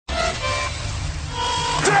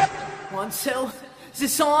1, 2. Is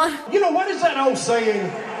this on? You know, what is that old saying?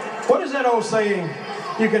 What is that old saying?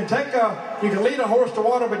 You can lead a horse to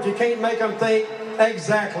water, but you can't make them think.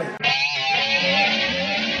 Exactly.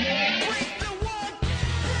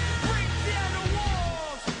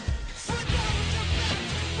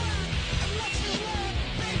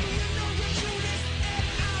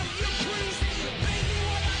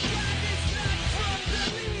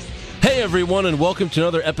 Hey everyone, and welcome to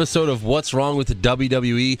another episode of What's Wrong with the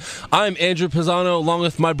WWE. I'm Andrew Pisano, along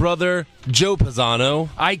with my brother, Joe Pisano.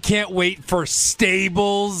 I can't wait for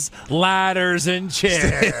stables, ladders, and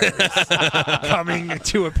chairs coming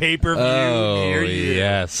to a pay-per-view near you.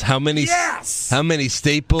 Yes. How many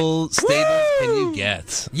staples can you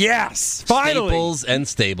get? Yes, finally. Staples and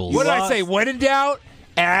stables. What did I say? When in doubt,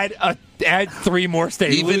 add 3 more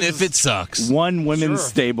stables. Even if it sucks. One women's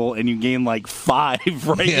stable, and you gain like 5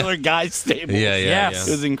 regular guys stables. Yeah. It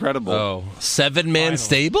was incredible. Oh, 7-man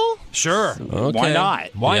stable? Sure. Okay. Why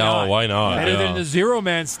not? Why not? Why not? Better than the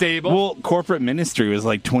 0-man stable. Well, corporate ministry was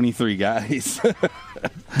like 23 guys.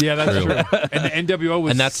 Yeah, that's true. And the NWO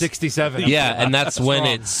was 67. Yeah, and that's when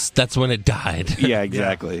it died. Yeah,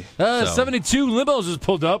 exactly. 72 limos just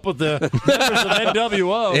pulled up with the members of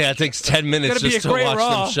NWO. Yeah, it takes 10 minutes just to watch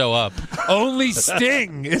them show up. Only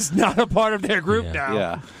Sting is not a part of their group now.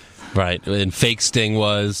 Yeah. Right, and fake Sting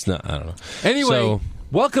was, I don't know. Anyway,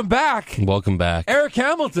 welcome back. Welcome back. Eric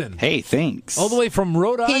Hamilton. Hey, thanks. All the way from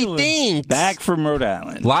Rhode Island. Back from Rhode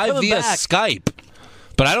Island. Live Coming via back. Skype.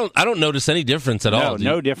 But I don't notice any difference at all.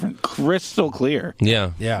 No different. Crystal clear.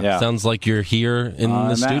 Yeah. Yeah. Sounds like you're here in the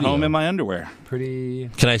I'm studio. at home in my underwear. Pretty.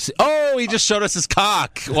 Can I see? Oh, he just showed us his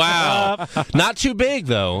cock. Wow. Not too big,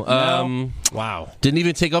 though. Wow. Didn't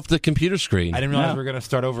even take off the computer screen. I didn't realize we were going to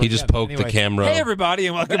start over He again. just poked the camera. Hey, everybody,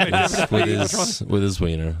 and welcome to with his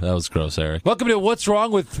wiener. That was gross, Eric. Welcome to What's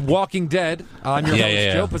Wrong with Walking Dead. I'm your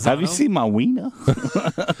host, Joe Pisano. Have you seen my wiener?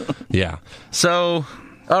 Yeah. So,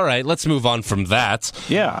 all right, let's move on from that.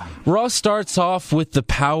 Yeah. Raw starts off with the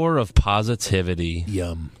power of positivity.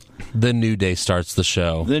 Yum. The New Day starts the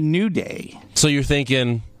show. The New Day. So you're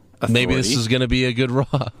thinking, maybe this is going to be a good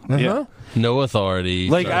Raw. Yeah. No authority.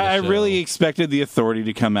 Like, starting the I show. really expected the Authority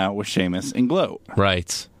to come out with Sheamus and Gloat.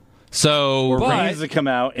 Right. So Or Reigns to come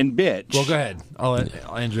out and bitch. Well, go ahead.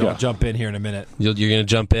 I'll jump in here in a minute. you're going to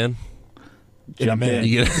jump in? Jump in.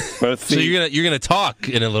 You're gonna, Both so feet. you're gonna talk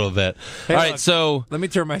in a little bit. Hey, all right, look, so let me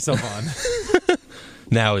turn myself on.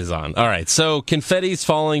 now he's on. All right, so confetti's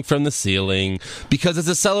falling from the ceiling because it's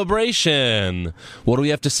a celebration. What do we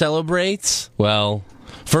have to celebrate? Well,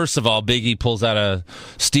 first of all, Big E pulls out a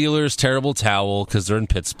Steelers terrible towel because they're in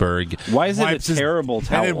Pittsburgh. Why is it Wipes a his- terrible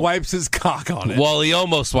towel? And then wipes his cock on it. Well, he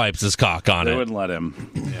almost wipes his cock on They it. wouldn't let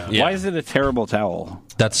him. Yeah. Why is it a terrible towel?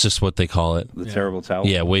 That's just what they call it. The terrible towel?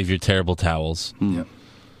 Yeah, wave your terrible towels. Yep.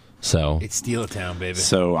 So It's Steel Town, baby.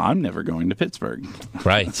 So I'm never going to Pittsburgh.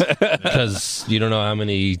 right, because you don't know how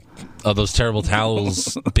many of those terrible towels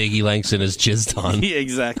Biggie Langston has jizzed on. Yeah,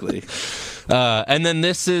 exactly. And then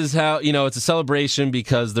this is how, it's a celebration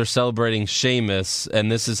because they're celebrating Sheamus,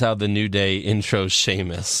 and this is how the New Day intros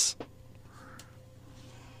Sheamus.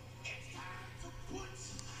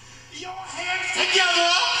 Your hands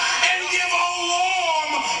together and give a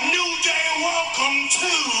warm New Day welcome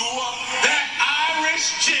to that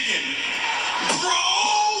Irish chicken. Bro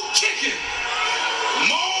chicken.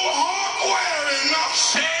 Mohawk wearing,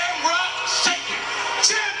 shamrock shaking.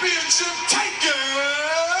 Championship taken.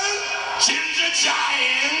 Ginger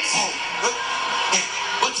Giants.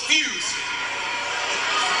 Let's fuse.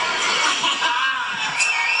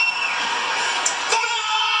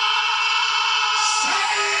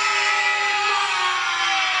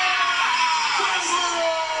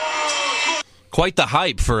 Quite the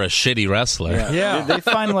hype for a shitty wrestler. Yeah. They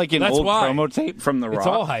find like an That's old why. promo tape from The Rock. It's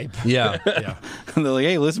all hype. Yeah. Yeah. They're like,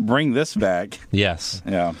 hey, let's bring this back. Yes.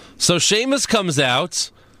 Yeah. So Sheamus comes out,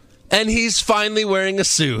 and he's finally wearing a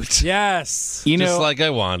suit. Yes. You Just know, like I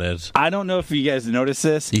wanted. I don't know if you guys noticed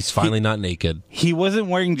this. He's finally not naked. He wasn't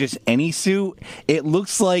wearing just any suit. It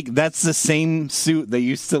looks like that's the same suit they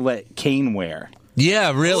used to let Kane wear.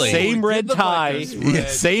 Yeah, really. Same it red did look like tie, this red.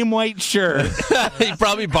 same white shirt. He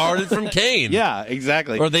probably borrowed it from Kane. Yeah,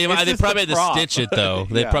 exactly. Or they It's just probably a had to prop. stitch it, though.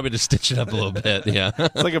 They Yeah. probably had to stitch it up a little bit. Yeah.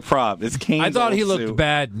 It's like a prop. It's Kane's I thought he old looked suit.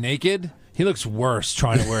 bad naked. He looks worse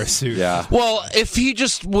trying to wear a suit. Yeah. Well, if he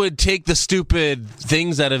just would take the stupid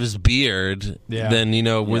things out of his beard, then, it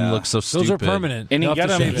wouldn't Yeah. look so stupid. Those are permanent. And he You'll have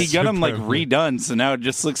got to him. shave He it. got him like Super. redone, so now it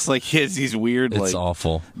just looks like he has these weird It's like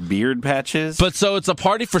awful. beard patches. But so it's a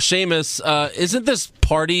party for Sheamus. Isn't this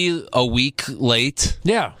party a week late?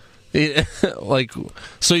 Yeah.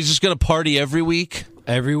 So he's just going to party every week?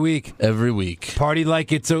 Every week. Every week. Party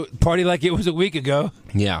like it was a week ago.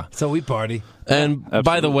 Yeah. So we party. And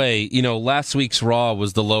by the absolutely. way, last week's Raw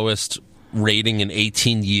was the lowest rating in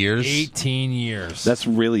 18 years. 18 years. That's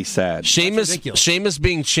really sad. ridiculous. Sheamus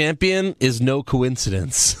being champion is no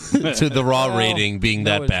coincidence to the Raw rating being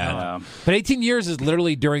that it's bad. not. But 18 years is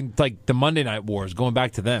literally during like the Monday Night Wars, going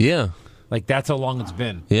back to them. Yeah. Like that's how long it's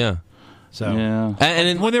been. Yeah. So Yeah.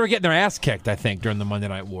 And when they were getting their ass kicked, I think, during the Monday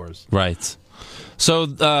Night Wars. right. So,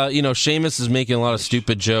 Sheamus is making a lot of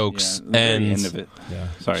stupid jokes. Yeah, the very and end of it. Yeah.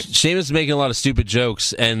 Sorry. Sheamus is making a lot of stupid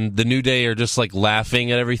jokes, and the New Day are just like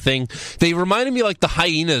laughing at everything. They reminded me like the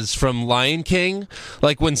hyenas from Lion King,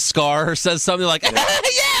 like when Scar says something like, yeah,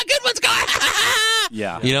 good one, Scar.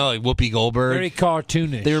 Yeah. Like Whoopi Goldberg. Very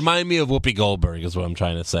cartoonish. They remind me of Whoopi Goldberg, is what I'm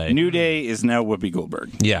trying to say. New Day is now Whoopi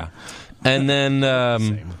Goldberg. Yeah. And then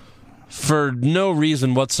for no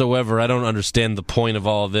reason whatsoever, I don't understand the point of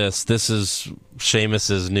all this. This is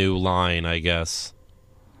Sheamus's new line, I guess.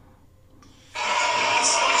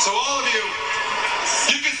 So all of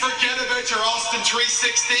you can forget about your Austin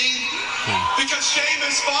 316 because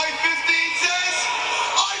Sheamus 515 says,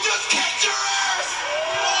 I just kicked your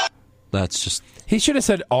ass! That's just... He should have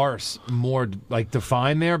said arse more like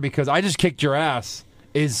defined there, because I just kicked your ass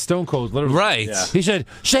is Stone Cold literally. Right. Yeah. He said,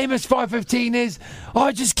 Sheamus 515 is,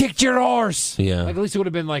 I just kicked your arse. Yeah. Like, at least it would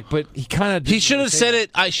have been like, but he kind of... He should have said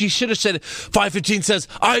it. She should have said it. 515 says,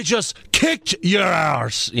 I just kicked your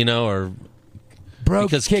arse. Or... Bro,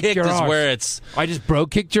 Because kicked kicked your is arse. where it's... I just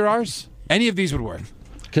kicked your arse? Any of these would work.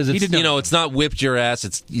 Because He it's, did not. it's not whipped your ass,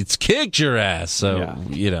 it's kicked your ass. So,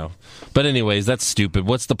 But anyways, that's stupid.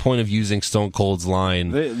 What's the point of using Stone Cold's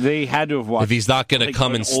line They had to have watched. if he's not going to like,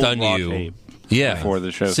 come an and old stun Raw you? tape Yeah. before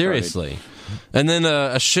the show started. Seriously. And then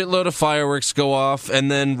a shitload of fireworks go off, and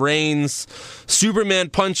then Reigns, Superman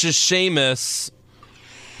punches Sheamus.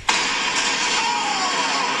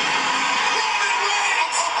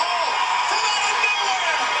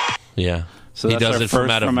 Yeah. So he that's does our it from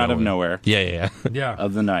first out of from nowhere. out of nowhere. Yeah. Yeah.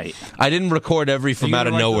 Of the night. I didn't record every from you out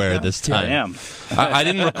of gonna write nowhere those this down? time. I am. I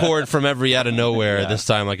didn't record from every out of nowhere this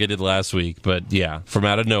time like I did last week, but yeah, from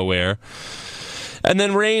out of nowhere. And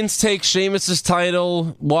then Reigns takes Sheamus's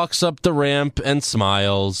title, walks up the ramp, and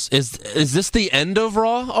smiles. Is this the end of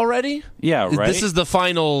Raw already? Yeah, right. This is the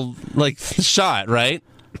final shot, right?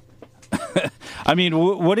 I mean,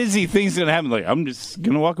 what is he thinks going to happen? Like, I'm just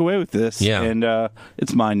going to walk away with this. Yeah. And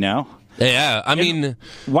it's mine now. Yeah, I mean,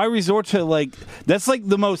 Why resort to, that's like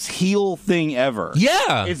the most heel thing ever.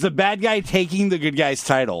 yeah. It's the bad guy taking the good guy's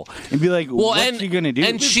title and be like, what's he going to do?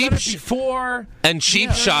 and cheap Before...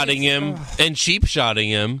 shotting him and cheap shotting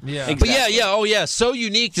him. Yeah. But yeah, so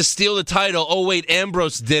unique to steal the title. Oh wait,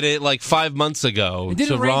 Ambrose did it 5 months ago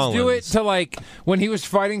Didn't to Reigns Rollins. do it to when he was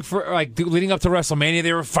fighting for leading up to WrestleMania?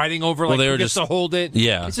 They were fighting over they who were gets just- to hold it.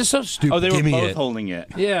 yeah. It's just so stupid. Oh, they were Give me both it. holding it.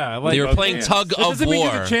 yeah, They were both playing hands. tug That of doesn't mean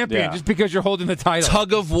war. you're the champion Yeah. just because you're holding the title.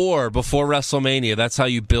 Tug of war before WrestleMania. That's how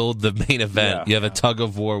you build the main event. Yeah. You have a tug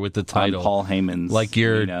of war with the On title. Paul Heyman's. like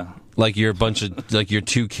you're arena. like you're a bunch of your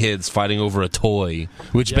two kids fighting over a toy,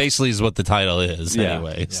 which basically is what the title is Yeah.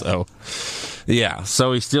 anyway. So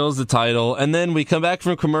so he steals the title, and then we come back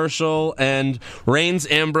from commercial, and Reigns,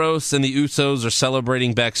 Ambrose, and the Usos are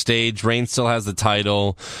celebrating backstage. Reigns still has the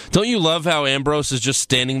title. Don't you love how Ambrose is just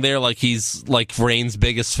standing there like he's like Reigns'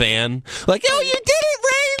 biggest fan? Like, oh, you did it,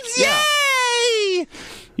 Reigns! Yeah. Yay!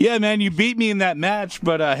 Yeah, man, you beat me in that match,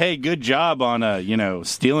 but hey, good job on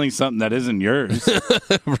stealing something that isn't yours.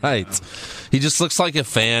 Right. He just looks like a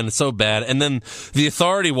fan. It's so bad. And then the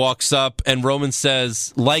Authority walks up, and Roman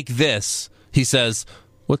says, like this, he says,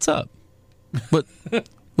 "What's up?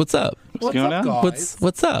 What's up? What's going on?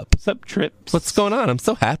 What's up? What's up, Trips? What's going on? I'm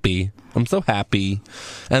so happy. I'm so happy."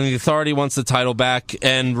 And the Authority wants the title back,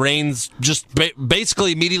 and Reigns just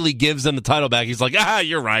basically immediately gives them the title back. He's like,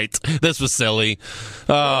 you're right. This was silly.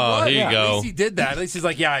 Oh, here you At go. least he did that. At least he's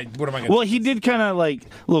like, what am I going to Well, he did kind of a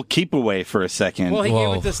little keep away for a second. Well, he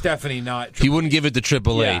Whoa. gave it to Stephanie, not... He wouldn't give it to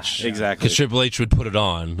Triple Yeah, H. exactly. Because Triple H would put it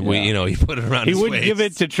on. He put it around he his wouldn't waist. give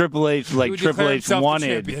it to Triple H like would Triple declare H himself the wanted.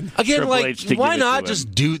 champion. Again, Triple H to why give it not to just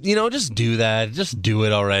him. just do that? Just do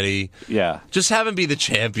it already. Yeah. Just have him be the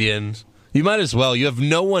champion. You might as well. You have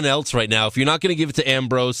no one else right now. If you're not going to give it to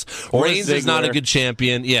Ambrose, Or Reigns is not a Ziggler. good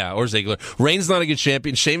champion. Yeah, or Ziggler. Reigns not a good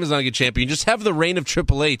champion. Sheamus not a good champion. Just have the reign of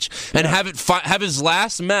Triple H and have it have his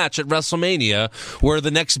last match at WrestleMania where the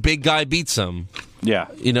next big guy beats him. Yeah.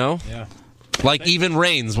 You know, Yeah. like even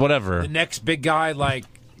Reigns, whatever. The next big guy, like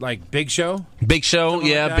Big Show? Big Show, Something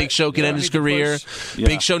yeah, like that. Big Show can Yeah, end his needs a career. push. Yeah.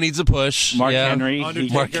 Big Show needs a push. Mark yeah. Henry.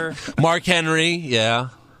 Undertaker. Mark Henry, yeah.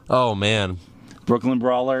 Oh man. Brooklyn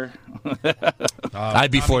Brawler.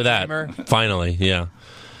 I'd be for that. Dreamer. Finally, yeah.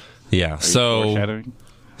 So, Foreshadowing?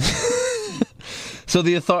 so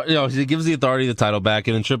the authority, he gives the Authority the title back,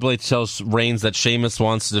 and then Triple H tells Reigns that Sheamus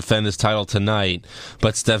wants to defend his title tonight,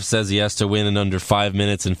 but Steph says he has to win in under 5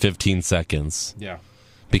 minutes and 15 seconds. Yeah.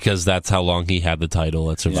 Because that's how long he had the title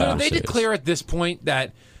at Survivor So they Series. declare at this point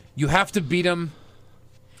that you have to beat him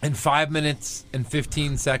in 5 minutes and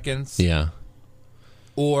 15 seconds. Yeah.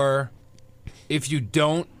 Or if you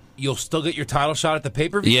don't, you'll still get your title shot at the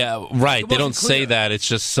pay-per-view. Yeah, right. It They don't wasn't say clear. that. It's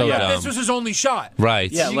just so Yeah, dumb. this was his only shot.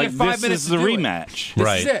 Right. Yeah, You like get 5 this minutes is to the do it. rematch. This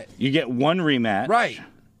Right. is it. You get one rematch. Right.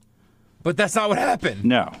 But that's not what happened.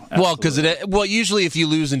 No. Well, because usually if you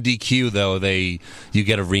lose in DQ though, you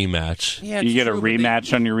get a rematch. Yeah, You it's get a true, but they-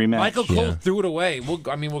 rematch on your rematch. Michael Cole Yeah. threw it away. We're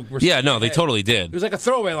Yeah, no, they ahead. totally It did. was like a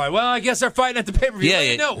throwaway line. Well, I guess they're fighting at the pay-per-view. Yeah, Like,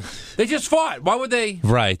 yeah. No, they just fought. Why would they?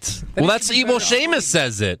 Right. Well, that's should be evil. better. Sheamus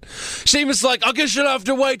says it. Sheamus is like, I guess you'll have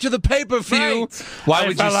to wait to the pay-per-view. Right. Why Hey,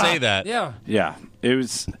 would you fella. say that? Yeah. Yeah, it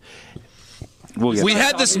was. We'll get We to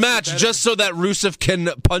had this obviously match better. just so that Rusev can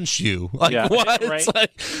punch you. Like, Yeah. what? Right. It's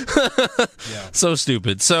like, so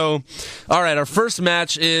stupid. So, all right, our first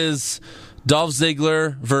match is Dolph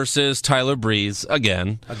Ziggler versus Tyler Breeze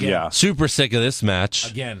again. Yeah. Super sick of this match.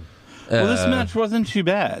 Again. Well, this match wasn't too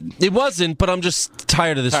bad. It wasn't, but I'm just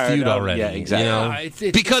tired of this Tired feud of- already. yeah, exactly. You know? Yeah, it's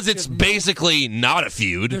because just it's no- basically not a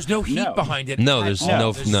feud. There's no heat No. behind it. No, at there's all.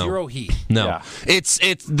 no- There's no. zero heat. No, Yeah. it's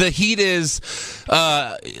the heat is,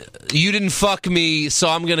 you didn't fuck me, so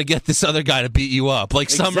I'm gonna get this other guy to beat you up. Like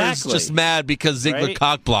Summer's Exactly. just mad because Ziggler Right?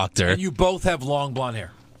 cock blocked her. And you both have long blonde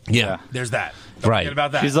hair. Yeah, There's that. Don't Right. forget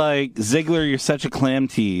about that. She's like, Ziggler, you're such a clam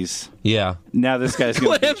tease. yeah. Now this guy's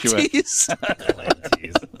going to Clam beat you up. tease.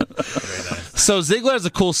 So Ziggler has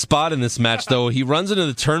a cool spot in this match, though. He runs into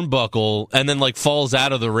the turnbuckle and then like falls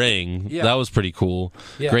out of the ring. Yeah. That was pretty cool.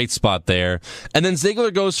 Yeah. Great spot there. And then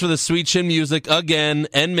Ziggler goes for the sweet chin music again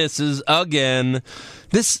and misses again.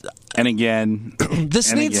 This And again,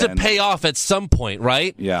 this and needs again. to pay off at some point,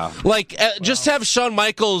 right? Yeah. Like, just have Shawn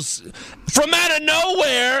Michaels from out of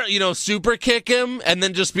nowhere, super kick him and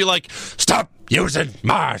then just be like, stop using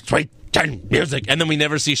my sweet chin music. And then we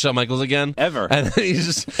never see Shawn Michaels again. Ever. And then he's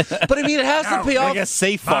just, but I mean, it has to pay I off. guess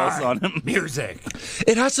safe falls on him. music.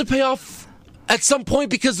 It has to pay off at some point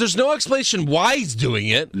because there's no explanation why he's doing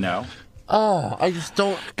it. No. Oh, I just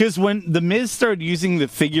don't. Because when The Miz started using the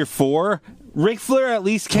figure 4, Ric Flair at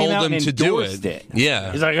least came Told out him and to do endorsed it. it.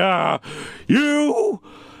 Yeah. He's like, you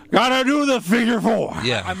gotta do the figure 4.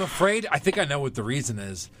 Yeah. I'm afraid. I think I know what the reason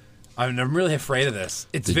is. I'm really afraid of this.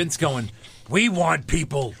 It's Vince going, we want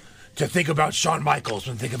people to think about Shawn Michaels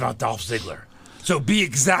when they think about Dolph Ziggler. So be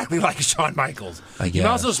exactly like Shawn Michaels. I You might guess.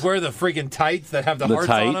 also just wear the friggin' tights that have the, The hearts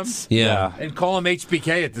on them tights. Yeah. and call him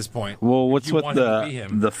HBK at this point. Well, if what's you with want him to be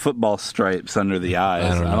him. the football stripes under the eyes?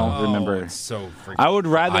 I don't know. I don't remember. It's so freaking. I would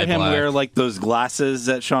rather Eye him black. wear like those glasses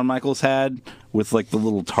that Shawn Michaels had with like the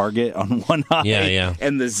little target on one eye. Yeah.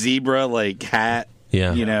 And the zebra like hat.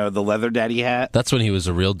 Yeah. The leather daddy hat. That's when he was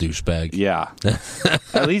a real douchebag. Yeah.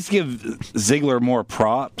 At least give Ziggler more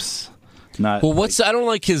props. Not Well, I don't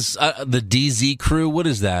like his, the DZ crew. What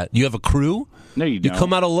is that? You have a crew? No, you You don't.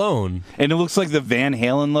 come out alone. And it looks like the Van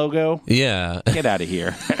Halen logo. Yeah. Get out of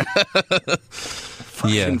here.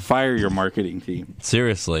 Yeah. And fire your marketing team.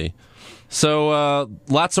 Seriously. So,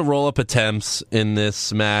 lots of roll-up attempts in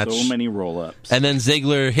this match. So many roll-ups. And then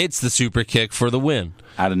Ziggler hits the super kick for the win.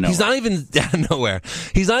 Out of nowhere. He's not even out of nowhere.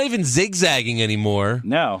 He's not even zigzagging anymore.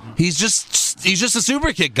 No. He's just a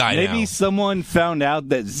super kick guy Maybe now. someone found out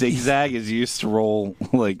that zigzag is used to roll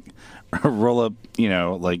up, like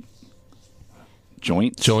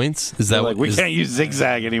joints. Joints? Is They're that like we can't use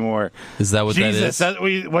zigzag anymore? Is that what Jesus, that is?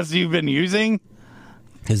 that's what you've been using?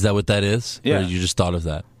 Is that what that is? Yeah. Or you just thought of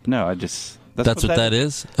that? No, that's what that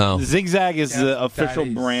is? Oh. Zigzag is the official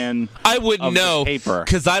is. brand. I wouldn't of the know paper.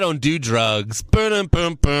 because I don't do drugs.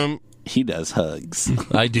 Boom. He does hugs.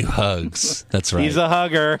 I do hugs. That's right. He's a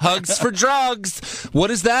hugger. Hugs for drugs. What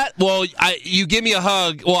is that? Well, you give me a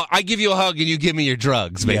hug. Well, I give you a hug and you give me your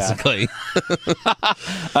drugs, basically.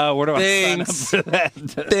 Where do I sign up Thanks. for that?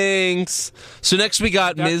 Thanks. So next we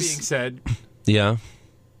got That being Miz. said, Yeah.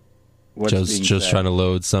 What's being Joe's said? trying to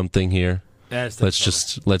load something here. Let's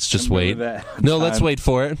just Remember wait. that No, let's time. wait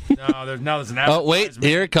for it. No, there's an advertisement. Oh, wait,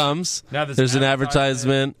 here it comes. Now There's an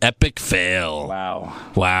advertisement. Epic fail. Wow.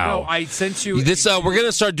 Wow. No, I sent you This we're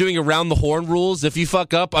gonna start doing around the horn rules. If you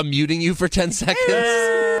fuck up, I'm muting you for 10 seconds.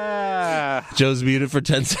 Joe's muted for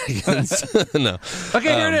 10 seconds. No.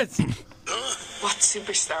 Okay, here it is. What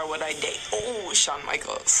superstar would I date? Oh, Shawn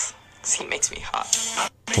Michaels. 'Cause he makes me hot.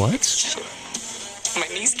 What? My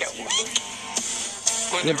knees get weak.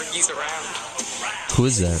 whenever he's around. Who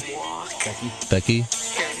is that? Walk, Becky?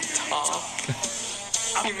 hear him talk.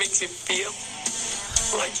 He makes you feel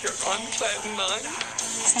like you're on cloud nine.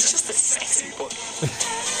 He's just a sexy boy.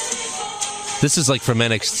 This is like from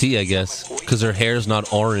NXT, I guess, because her hair's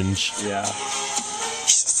not orange. Yeah.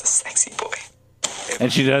 He's just a sexy boy.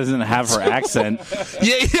 And she doesn't have her accent.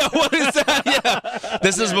 Yeah, what is that? Yeah.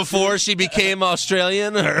 This is before she became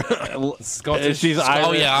Australian? Or? Scottish. She's Irish.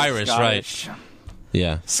 Oh, yeah, Irish, Scottish. right.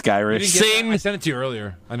 Yeah. Skyrish. Same- I sent it to you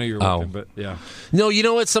earlier. I know you were working, but yeah. No, you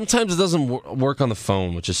know what? Sometimes it doesn't work on the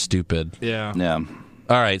phone, which is stupid. Yeah. Yeah.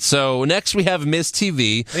 All right, so next we have Miss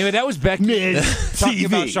TV. Anyway, that was Becky talking TV.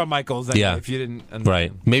 about Shawn Michaels. Anyway, Yeah. If you didn't understand.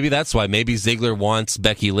 Right. Maybe that's why. Maybe Ziggler wants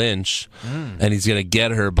Becky Lynch, and he's going to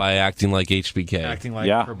get her by acting like HBK. Acting like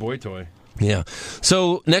Yeah. her boy toy. Yeah.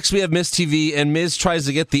 So next we have Miss TV, and Miz tries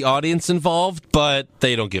to get the audience involved, but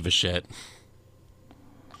they don't give a shit.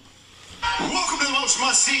 Welcome to the most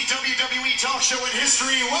must-see WWE talk show in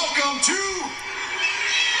history. Welcome to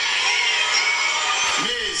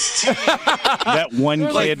Ms. T. That one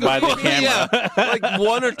kid by the camera. Yeah, like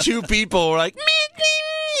one or two people were like, me,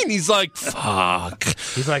 and he's like, fuck.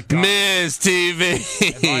 He's like, God, Miss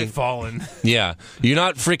TV. I've fallen. Yeah, you're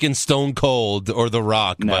not freaking Stone Cold or The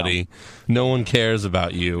Rock, No. buddy. No one cares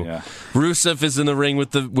about you. Yeah. Rusev is in the ring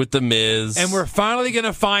with the Miz, And we're finally going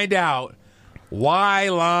to find out why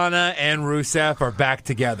Lana and Rusev are back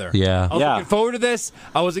together. Yeah. I was Yeah. looking forward to this.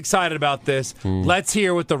 I was excited about this. Let's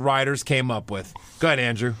hear what the writers came up with. Go ahead,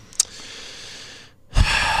 Andrew.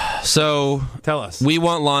 So Tell us. we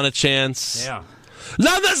want Lana chance. Yeah.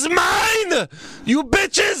 Lana's mine, you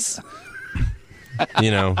bitches.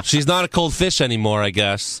 You know, she's not a cold fish anymore, I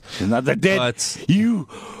guess. She's not the dead. But You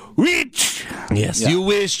witch. yes, Yeah. you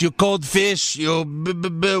wish, you cold fish, you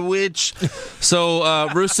witch. So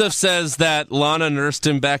Rusev says that Lana nursed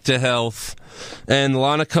him back to health, and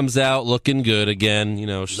Lana comes out looking good again. You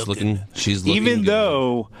know, she's looking Even good.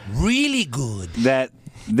 though Really good. that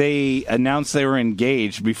they announced they were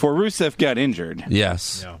engaged before Rusev got injured.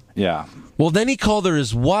 Yes. Yeah. Yeah. Well, then he called her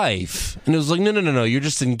his wife, and it was like, no, you're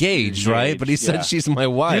just engaged, right? But he said yeah. she's my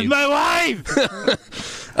wife. She's my wife.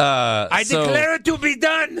 I so- declare it to be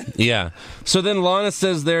done. Yeah. So then Lana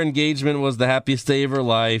says their engagement was the happiest day of her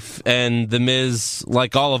life, and The Miz,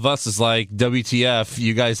 like all of us, is like, WTF,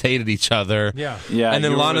 you guys hated each other. Yeah. Yeah. And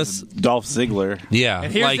then you were Lana's, with Dolph Ziggler. yeah.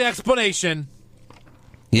 And here's like, the explanation.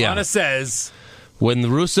 yeah. Lana says, When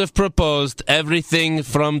Rusev proposed, everything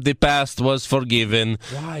from the past was forgiven.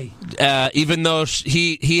 why? Even though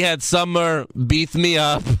he had Summer beat me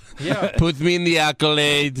up, Yeah. put me in the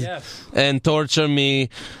accolade, Yes. and torture me,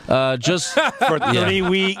 just For 3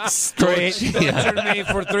 weeks straight. Tortured me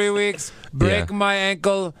for 3 weeks, break Yeah. my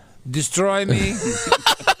ankle, destroy me,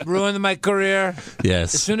 ruin my career. As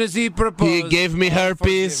yes. soon as he proposed, He gave me all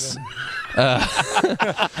herpes. forgiven.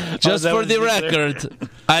 Just that for was the just record,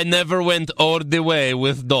 I never went all the way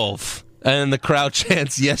with Dolph. And the crowd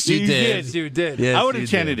chants, yes, you You did. Yes, you did. Yes, I would you have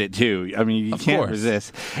chanted did. it too. I mean, you Of can't course.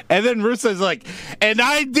 resist. And then Russo's like, and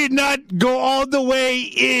I did not go all the way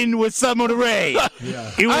in with Summer Rae.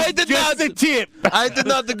 It was I did just not- a tip. I did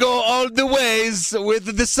not go all the ways with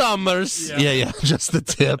the Summers. Yeah, just the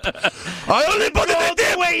tip. I only put in All the the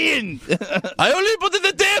tip. way in. I only put in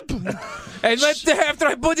the tip. And after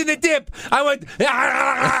I put in the dip, I went.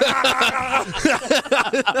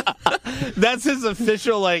 That's his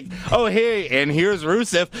official, like, oh, hey, and here's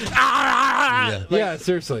Rusev. Yeah,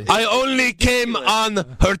 seriously. I only came on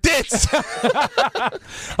her tits.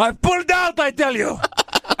 I pulled out, I tell you.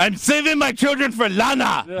 I'm saving my children for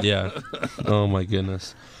Lana. Yeah. Oh my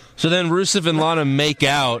goodness. So then Rusev and Lana make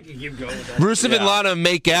out. Rusev and Lana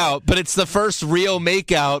make out, but it's the first real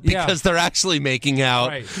make out because they're actually making out.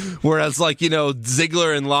 Right. Whereas, like, you know,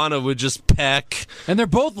 Ziggler and Lana would just peck. And they're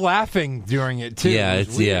both laughing during it too. Yeah, It was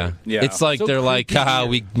it's weird. Yeah. It's like So they're like, creepy haha,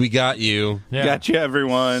 weird. we got you. Yeah. Gotcha,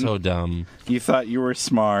 everyone. So dumb. You thought you were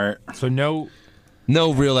smart. So no.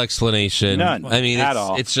 No real explanation. None. I mean, At it's,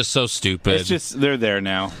 all. it's just so stupid. It's just, they're there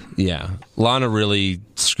now. Yeah. Lana really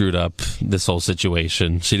screwed up this whole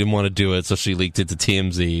situation. She didn't want to do it, so she leaked it to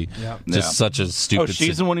TMZ. Yeah. Just Yeah. such a stupid Oh,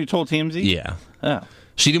 she's the one who told TMZ? Yeah. Oh.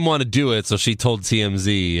 She didn't want to do it, so she told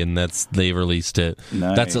TMZ, and they released it.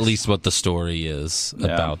 Nice. That's at least what the story is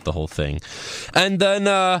Yeah. about the whole thing. And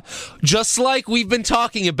then, just like we've been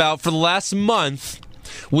talking about for the last month,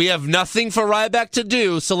 we have nothing for Ryback to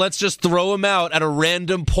do, so let's just throw him out at a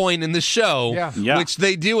random point in the show, Yeah. Yeah. which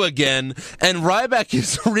they do again. And Ryback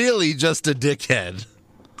is really just a dickhead.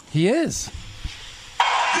 He is.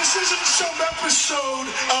 This isn't some episode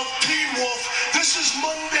of Teen Wolf. This is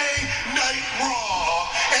Monday Night Raw.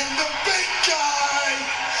 And the big guy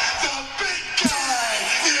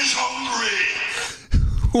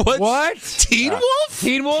What? Teen Wolf?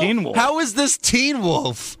 Teen Wolf? Teen Wolf. How is this Teen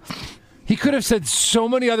Wolf? He could have said so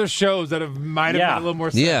many other shows that might have made a little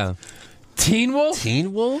more sense. Yeah. Teen Wolf?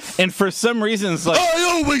 Teen Wolf? And for some reason, it's like I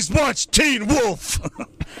always watch Teen Wolf.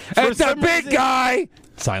 It's a some big reason- guy.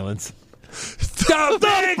 Silence. The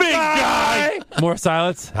big guy. More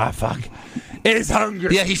silence. Ah, fuck. Is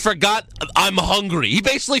hungry. Yeah, he forgot I'm hungry. He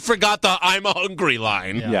basically forgot the I'm hungry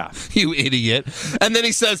line. Yeah. You idiot. And then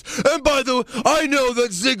he says, and by the way, I know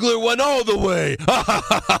that Ziggler went all the way.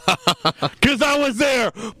 because I was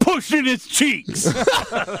there pushing his cheeks.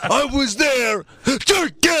 I was there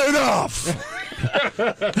to get off.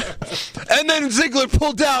 And then Ziggler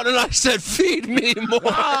pulled out, and I said, feed me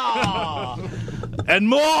more. and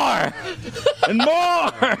more. And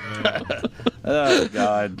more. Oh,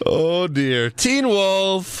 God. Oh, dear. Teen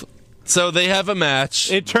Wolf. So they have a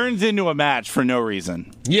match. It turns into a match for no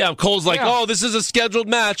reason. Yeah, Cole's like, Yeah. oh, this is a scheduled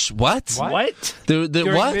match. What? What?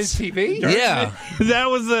 During what? Miz TV? Yeah. That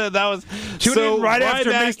was Tune so in right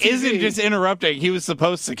after Ryback Miz TV. isn't just interrupting. He was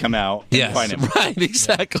supposed to come out and find Yes. him. Right,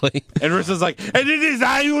 exactly. And Russo's like, and it is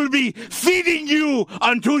I will be feeding you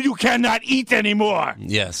until you cannot eat anymore.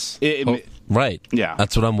 Yes. It- Right. Yeah.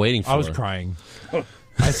 That's what I'm waiting for. I was crying.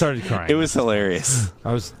 I started crying. It was hilarious.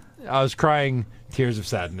 I was crying tears of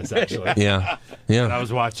sadness, actually. Yeah. When I Yeah.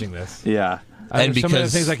 was watching this. Yeah. And Some of the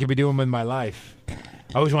because- things I could be doing with my life.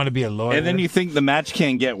 I always want to be a lawyer. And then you think the match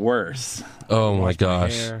can't get worse. Oh, my Wash my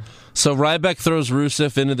gosh. hair. So Ryback throws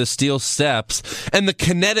Rusev into the steel steps, and the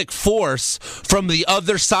kinetic force from the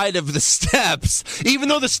other side of the steps, even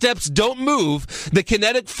though the steps don't move, the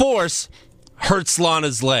kinetic force hurts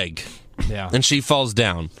Lana's leg, Yeah. and she falls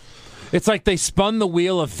down. It's like they spun the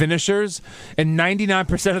wheel of finishers, and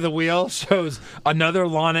 99% of the wheel shows another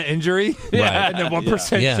Lana injury, and then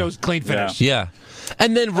 1% Yeah. shows clean finish. Yeah.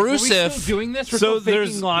 And then Are we still Rusev... doing this? We're So still there's-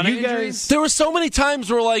 faking Lana you guys- injuries? There were so many times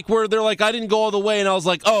where they're like, I didn't go all the way, and I was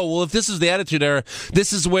like, oh, well, if this is the Attitude Era,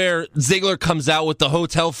 this is where Ziggler comes out with the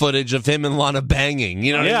hotel footage of him and Lana banging.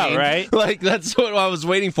 You know what I Yeah, mean? right. Like, that's what I was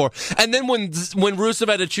waiting for. And then when Rusev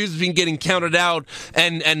had to choose between getting counted out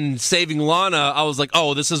and saving Lana, I was like,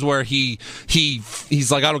 oh, this is where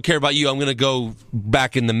he's like, I don't care about you, I'm going to go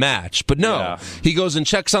back in the match. But no, Yeah. he goes and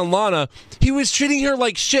checks on Lana. He was treating her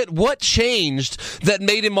like shit. What changed that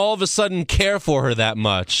made him all of a sudden care for her that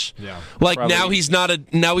much? Yeah. Like Probably- now he's not a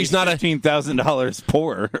 $15,000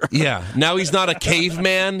 poor. yeah. Now he's not a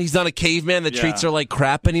caveman. He's not a caveman that Yeah. treats her like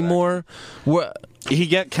crap anymore. He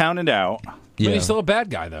get counted out. But he's still a bad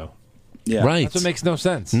guy, though. Yeah. Right. That's what makes no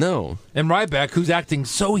sense. No. And Ryback, who's acting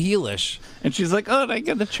so heelish. And she's like, oh, I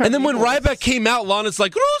got to try. And then when evil." Ryback came out, Lana's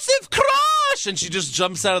like, Rusev crush, and she just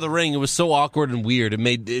jumps out of the ring. It was so awkward and weird. It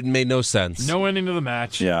made no sense. No ending to the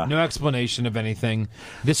match. Yeah. No explanation of anything.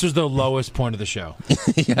 This was the lowest point of the show.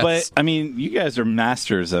 Yes. But I mean, you guys are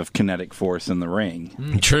masters of kinetic force in the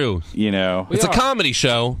ring. True. You know, It's a are. comedy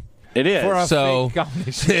show. it is. For a So fake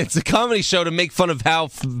comedy show, it's a comedy show to make fun of how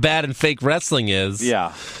bad and fake wrestling is.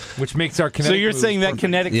 Yeah. which makes our kinetic So you're moves saying that perfect.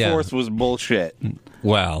 kinetic Yeah. force was bullshit?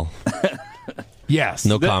 Well, Yes.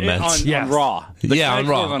 no The- comments. on Yes. Raw. The Yeah, on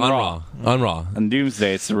kinetic Raw. force On Raw. On Raw. On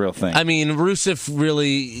Doomsday, it's the real thing. I mean, Rusev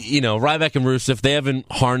really, Ryback and Rusev, they haven't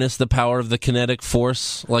harnessed the power of the kinetic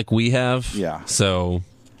force like we have. Yeah. So,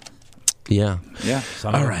 yeah. yeah.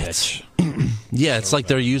 Son of All a right. bitch. Yeah, it's like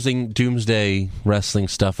they're using Doomsday wrestling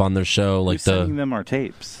stuff on their show. Like Who's sending them our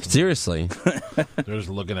tapes? seriously, They're just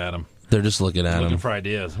looking at him. they're just looking at Looking him. for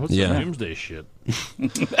ideas. What's Yeah. the Doomsday shit?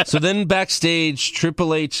 So then backstage,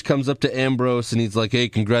 Triple H comes up to Ambrose and he's like, "Hey,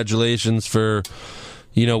 congratulations for,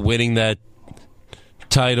 winning that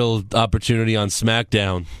title opportunity on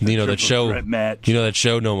SmackDown. That show. threat match. That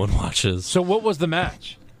show no one watches." So what was the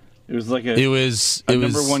match? It was like It was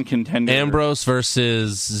number one contender. Ambrose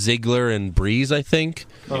versus Ziggler and Breeze, I think.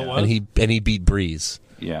 Oh, it was? And he beat Breeze.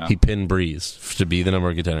 Yeah. He pinned Breeze to be the number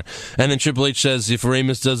one contender. And then Triple H says, if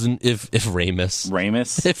Ramus,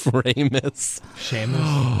 Ramus. Sheamus.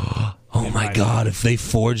 oh my God, if they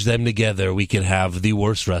forge them together, we could have the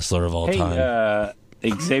worst wrestler of all time.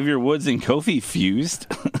 Xavier Woods and Kofi fused.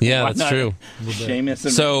 Yeah, Why that's not? true. Sheamus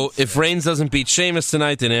and So if Reigns doesn't beat Sheamus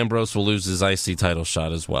tonight, then Ambrose will lose his IC title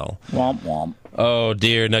shot as well. Womp womp. Oh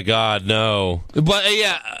dear, no God, no. But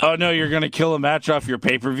yeah, Oh no, you're gonna kill a match off your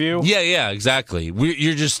pay per view? yeah, exactly.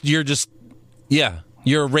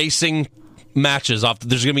 You're erasing matches off.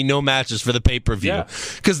 There's gonna be no matches for the pay per view Yeah.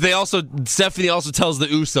 because Stephanie also tells the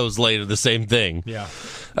Usos later the same thing.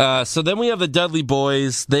 Yeah. So then we have the Dudley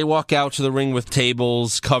Boys. They walk out to the ring with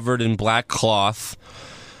tables covered in black cloth,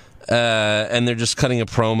 and they're just cutting a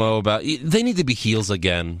promo about they need to be heels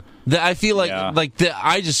again. I feel like Yeah.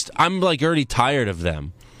 I'm like already tired of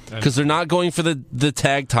them. because they're not going for the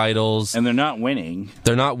tag titles. And they're not winning.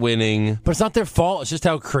 They're not winning. But it's not their fault. It's just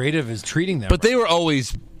how creative is treating them. But they were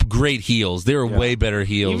always great heels. They were way better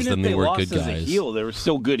heels Even than if they were lost good as a guys. heel, they were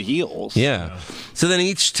still good heels. Yeah. So then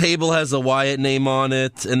each table has a Wyatt name on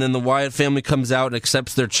it, and then the Wyatt family comes out and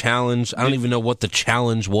accepts their challenge. I don't even know what the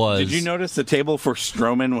challenge was. Did you notice the table for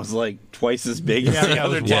Strowman was like twice as big as the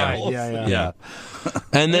other tables? Yeah.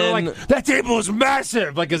 And They were then like, that table is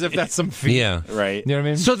massive, like as if that's some feat. yeah. Right. You know what I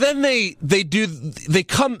mean? So then they do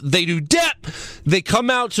dep. They come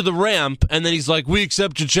out to the ramp, and then he's like, "We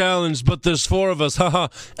accept your challenge, but there's 4 of us, haha."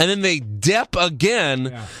 And then they dep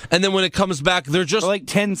again, and then when it comes back, they're just For like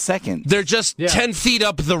 10 seconds. they're just 10 feet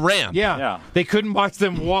up the ramp. Yeah. They couldn't watch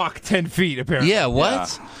them walk 10 feet, apparently. Yeah.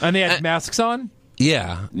 What? And they had masks on?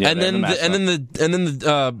 Yeah. Yeah, and they had then the mask and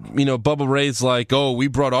then Bubba Ray's like, "Oh, we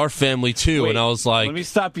brought our family too," and I was like, Let me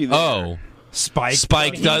stop you there. "Oh,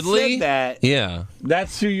 Spike He Dudley." said that. Yeah.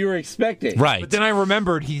 That's who you were expecting. Right. But then I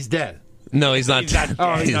remembered he's dead. No, he's not. He's not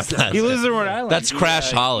Oh, he's He's not not. He lives in Rhode Island. That's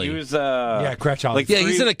Crash Holly. He was Crash Holly. like Yeah,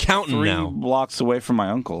 he's an accountant 3 now. blocks away from my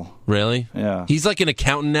uncle. Really? Yeah. He's like an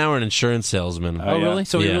accountant now or an insurance salesman. Oh, yeah. really?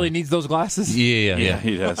 So he Yeah. really needs those glasses? Yeah.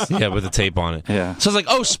 He does. Yeah, with the tape on it. Yeah. So I was like,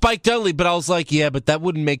 "Oh, Spike Dudley," but I was like, "Yeah, but that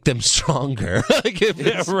wouldn't make them stronger." Like if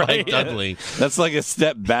it's Spike Dudley. That's like a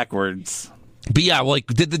step backwards. But yeah, like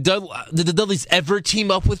did the Dudleys ever team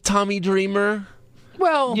up with Tommy Dreamer?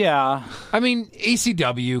 Well, Yeah. I mean,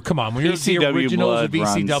 ECW, come on. When you're the ECW originals of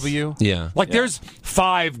blood ECW. Yeah. Like, there's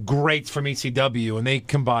 5 greats from ECW, and they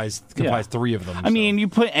comprise 3 of them. I mean, you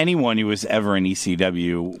put anyone who was ever in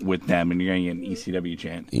ECW with them, and you're going to get an ECW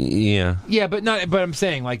chant. Yeah. Yeah, but I'm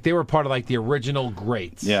saying, like, they were part of, like, the original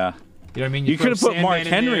greats. Yeah. You know what I mean? You throw could have put Sandman Mark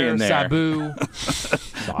Henry in there. Sabu.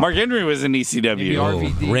 Mark Henry was in ECW. Maybe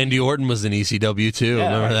RVD. Randy Orton was in ECW too. Yeah.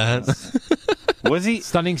 Remember that? Was he?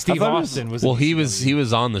 Stunning Steve thought it was- Austin was Well, in he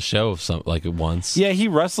was on the show like once. Yeah, he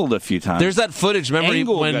wrestled a few times. There's that footage. Remember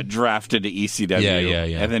Angle when got drafted to ECW.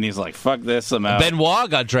 Yeah. And then he's like, fuck this, I'm out. Benoit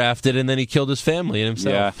got drafted and then he killed his family and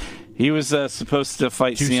himself. Yeah. He was supposed to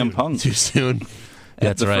fight CM Punk Too soon. at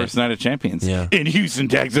That's the right. first Night of Champions. Yeah. In Houston,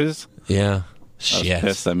 Texas. Yeah. I was Shit.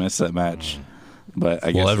 pissed I missed that match. But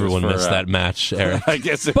I guess Well, it was everyone for, missed that match, Eric. I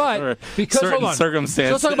guess it was But for because certain hold on, circumstances.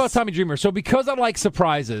 so let's talk about Tommy Dreamer. So because I like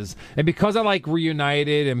surprises and because I like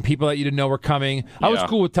Reunited and people that you didn't know were coming, I was Yeah.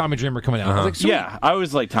 cool with Tommy Dreamer coming out. I was like, sweet. Yeah, I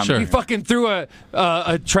was like Tommy. Sure. He fucking threw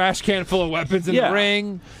a trash can full of weapons in Yeah. the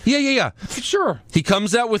ring. Yeah. Sure. He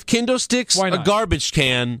comes out with kendo sticks, Why a not? garbage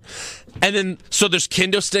can, and then so there's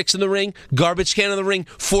kendo sticks in the ring, garbage can in the ring,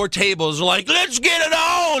 4 tables. We're like, let's get it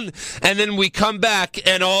on! And then we come back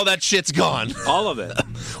and all that shit's gone. All of it.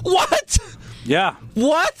 What? Yeah.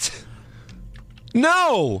 What?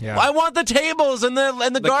 No, Yeah. I want the tables and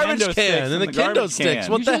the garbage kendo can sticks and the and the kendo garbage sticks.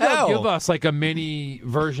 can. What the Usually they'll hell? give us like a mini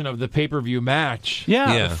version of the pay-per-view match.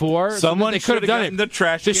 Yeah. Before Someone they could have should've done gotten it. the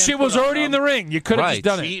trash The can shit put was on already in the them. ring. You could have Right.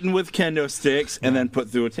 just done it. Eaten with kendo sticks and then put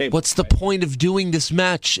through a table. What's the point of doing this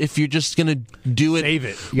match if you're just going to do it, Save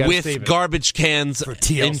it. You gotta save with it. garbage cans For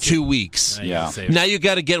TLC. in 2 weeks? Yeah. Now you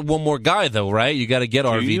got to get one more guy though, right? You got to get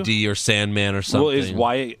you? RVD or Sandman or something. Well, is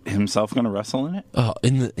Wyatt himself going to wrestle in it? Oh,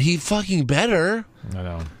 he fucking better. I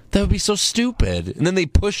know. That would be so stupid. And then they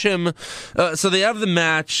push him. So they have the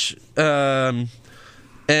match,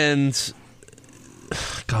 and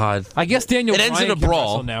God, I guess Daniel It ends Bryan in a can brawl.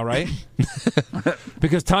 wrestle now, right?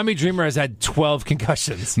 Because Tommy Dreamer has had 12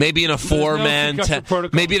 concussions. maybe in a There's no 4-man, concussion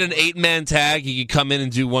protocol. maybe in an 8-man tag, he could come in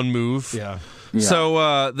and do one move. Yeah.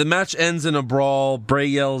 So the match ends in a brawl.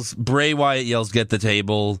 Bray Wyatt yells, "Get the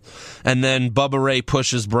table," and then Bubba Ray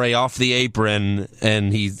pushes Bray off the apron,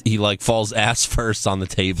 and he like falls ass first on the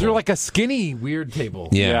table. They're like a skinny, weird table.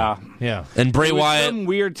 yeah. Yeah. And Bray It was Wyatt, some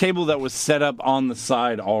weird table that was set up on the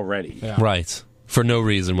side already. Yeah. right, for no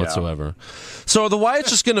reason whatsoever. So are the Wyatts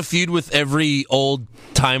just going to feud with every old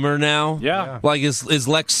timer now? Yeah. Like is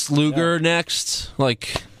Lex Luger next?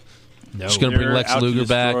 Like, No. just going to bring They're Lex out Luger to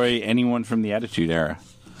back? destroy anyone from the Attitude Era.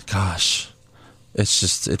 Gosh,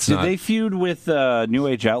 it's Did not. they feud with New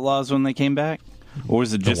Age Outlaws when they came back? Or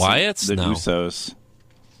was it just Wyatts? the No. Usos?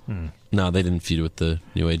 No, they didn't feud with the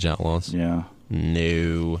New Age Outlaws. Yeah.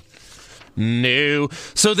 No.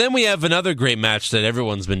 So then we have another great match that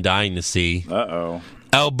everyone's been dying to see. Uh-oh.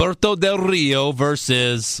 Alberto Del Rio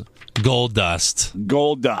versus Goldust.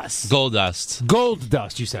 Goldust. Gold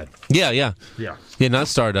dust, you said. Yeah. Yeah. Yeah, not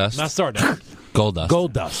Stardust. Not Stardust. Goldust.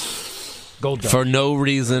 Gold dust. Gold dust. For no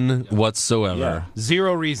reason whatsoever.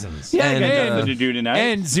 Zero reasons. Yeah, And, I got nothing to do tonight.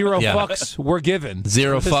 And zero Yeah. fucks were given.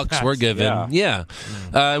 Zero for this fucks match. were given. Yeah.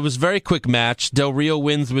 Yeah. It was a very quick match. Del Rio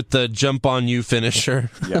wins with the jump on you finisher.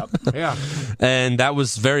 Yep. Yeah. And that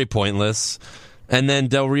was very pointless. And then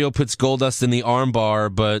Del Rio puts Goldust in the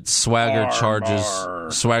armbar, but Swagger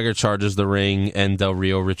charges the ring, and Del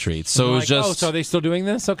Rio retreats. So it was just. Oh, so are they still doing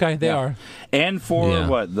this? Okay, they are. And for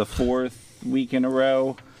the 4th week in a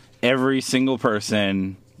row, every single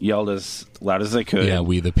person yelled as loud as they could. Yeah,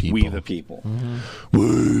 we the people. We the people. Mm-hmm.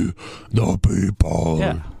 We the people.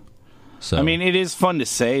 Yeah. So I mean, it is fun to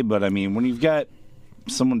say, but I mean, when you've got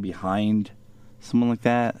someone behind someone like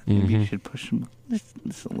that, maybe you should push them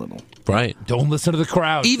just a little. Right. Don't listen to the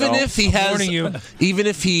crowd. Even if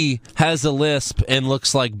he has a lisp and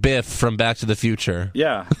looks like Biff from Back to the Future.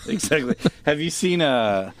 Yeah, exactly. Have you seen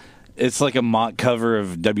it's like a mock cover of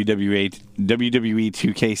WWE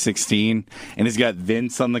 2K16, and it's got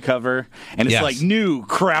Vince on the cover, and it's like new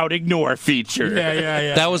crowd ignore feature.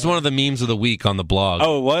 Yeah. That was one of the memes of the week on the blog.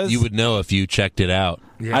 Oh, it was? You would know if you checked it out.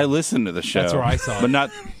 Yeah. I listened to the show. That's where I saw it. But I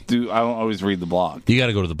don't always read the blog. You got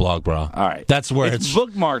to go to the blog, bro. All right. That's where it's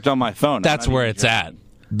bookmarked on my phone. That's where it's at.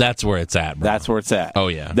 That's where it's at, bro. That's where it's at. Oh,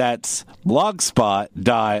 yeah. That's blogspot.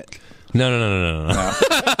 No.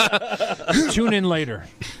 Tune in later.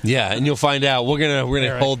 Yeah, and you'll find out. We're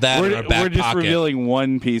gonna hold that in our back We're just pocket. revealing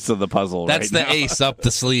one piece of the puzzle. That's right the now. ace up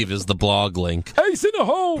the sleeve is the blog link. Ace in the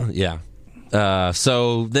hole. Yeah.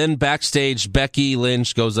 So then backstage, Becky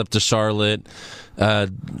Lynch goes up to Charlotte.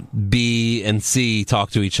 B and C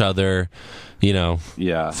talk to each other. You know,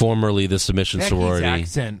 formerly the submission Becky's sorority.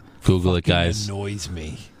 accent Google it, guys. Annoys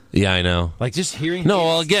me. Yeah, I know. Like just hearing. No,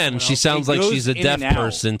 well, again, she sounds like she's a deaf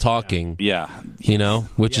person talking. Yeah. You know,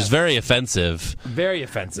 which is very offensive. Very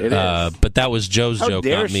offensive. It is. But that was Joe's How joke,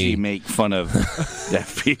 dare not me. she make fun of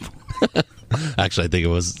deaf people? Actually, I think it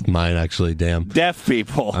was mine, actually. Damn. Deaf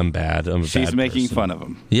people. I'm bad. I'm a She's bad making person. fun of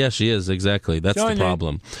them. Yeah, she is, exactly. That's Charlotte. the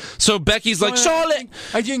problem. So Becky's like, Charlotte!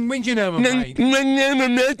 I didn't mention him.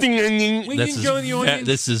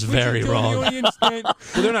 This is very wrong. Well,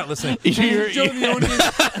 they're not listening. Show the audience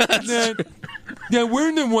that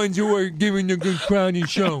we're the ones who are giving the good crowd a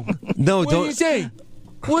show. No, What do you say?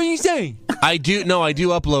 What do you say? I do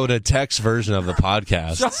upload a text version of the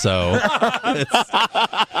podcast, so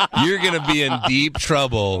you're gonna be in deep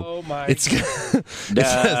trouble. Oh my! It's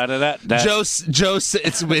Joe.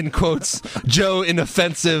 It's in quotes. Joe in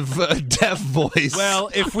offensive deaf voice.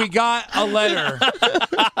 Well, if we got a letter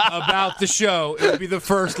about the show, it would be the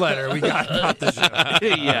first letter we got about the show.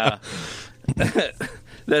 Yeah.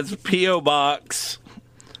 That's P.O. Box.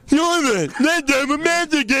 Let them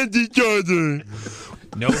match against each other.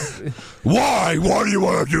 Nope. Why? Why do you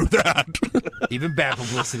want to do that? Even bad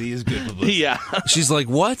publicity is good publicity. Yeah. She's like,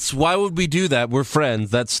 what? Why would we do that? We're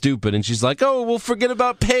friends. That's stupid. And she's like, oh, we'll forget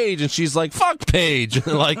about Paige. And she's like, fuck Paige.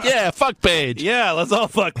 Like, yeah, fuck Paige. Yeah, let's all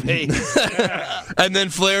fuck Paige. And then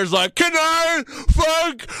Flair's like, can I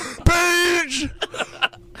fuck Paige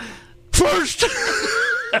first?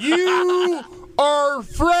 You are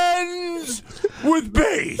friends with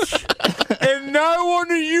Paige, and I want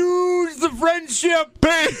to use the friendship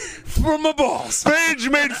from a boss. Paige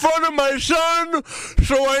made fun of my son,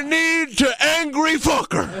 so I need to angry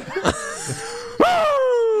fuck her.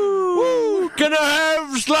 Woo! Can I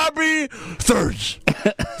have sloppy thirds?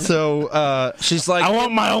 So she's like, I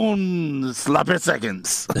want my own sloppy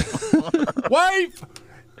seconds. Wife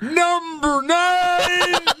number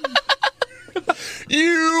 9.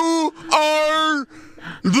 you are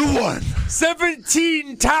the one.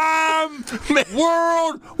 17-time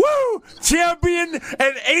world champion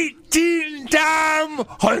and 18-time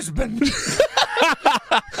husband.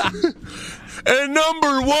 And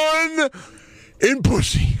number 1 in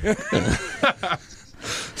pussy.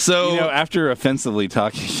 So after offensively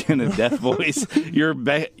talking in a deaf voice, your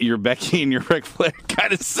Becky and your Ric Flair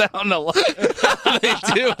kind of sound alike. They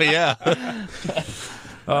do, yeah.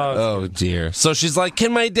 Oh, dear. So she's like,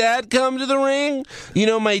 can my dad come to the ring? You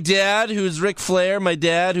know, my dad who's Ric Flair, my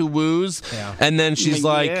dad who woos. Yeah. And then she's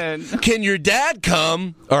like, can your dad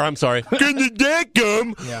come? Or I'm sorry, can your dad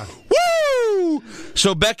come? Yeah. Woo!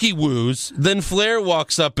 So Becky woos. Then Flair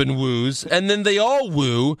walks up and woos. And then they all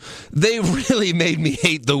woo. They really made me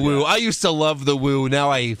hate the woo. I used to love the woo. Now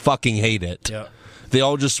I fucking hate it. Yeah. They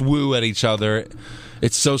all just woo at each other.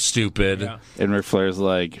 It's so stupid. Yeah. And Ric Flair's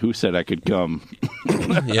like, who said I could come?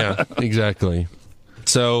 Yeah, exactly.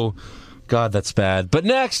 So, God, that's bad. But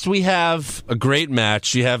next, we have a great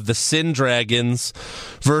match. You have the Sin Dragons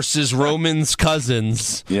versus Roman's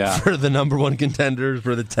cousins for the number 1 contenders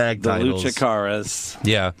for the tag titles. The Luchacaras.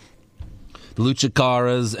 Yeah. The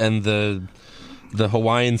Luchacaras and the the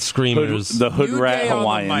Hawaiian screamers. The Hood New Rat Day on the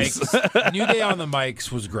Hawaiians. mics. New Day on the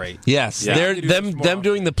mics was great. Yes, Yeah. they're They do them this more them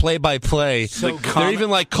doing the play-by-play. So they're even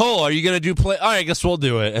like, Cole, are you going to do play? All right, I guess we'll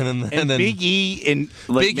do it. And then Big E and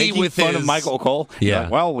like, Big E making with fun his- of Michael Cole. Yeah.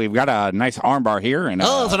 Like, well, we've got a nice armbar here, and it's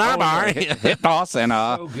an armbar. hip toss, and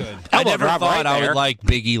So good. I elbow never drop thought right I there. would like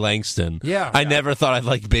Big E Langston. Yeah. I never thought I'd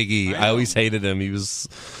like Big E. I always hated him. He was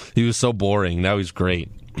so boring. Now he's great.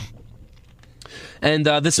 And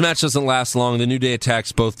this match doesn't last long. The New Day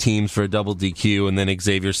attacks both teams for a double DQ, and then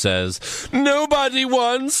Xavier says, "Nobody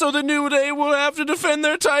won, so the New Day will have to defend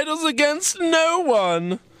their titles against no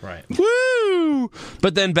one." Right. Woo!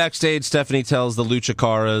 But then backstage, Stephanie tells the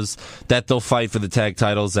Luchacaras that they'll fight for the tag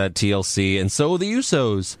titles at TLC, and so will the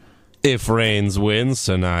Usos. If Reigns wins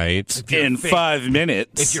tonight. in fake- 5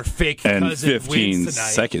 minutes. If your fake and cousin 15 wins tonight,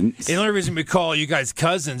 seconds. the only reason we call you guys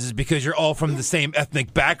cousins is because you're all from the same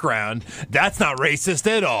ethnic background. That's not racist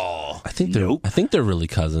at all. I think they're really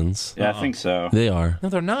cousins. Yeah, I think so. They are. No,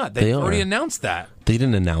 they're not. They They've are. already announced that. They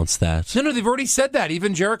didn't announce that. No, they've already said that.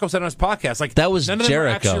 Even Jericho said on his podcast, like That was none of Jericho.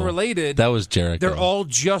 them are actually related. That was Jericho. They're all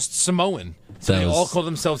just Samoan. So That they was- all call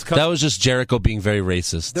themselves cousins. That was just Jericho being very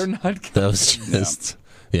racist. They're not cousins. That was just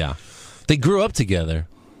yeah. They grew up together.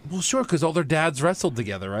 Well, sure, because all their dads wrestled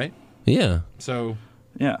together, right? Yeah, So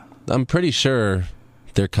Yeah. I'm pretty sure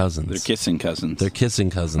they're cousins. They're kissing cousins. They're kissing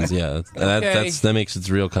cousins. Yeah, that makes it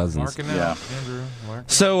real cousins. marking out, Yeah. Andrew.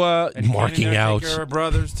 So And marking Kenny out. Undertaker are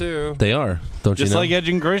brothers too. They are, don't Just you know? like Edge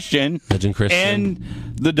and Christian. Edge and Christian.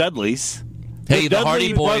 And the Dudleys. Hey, the Dudley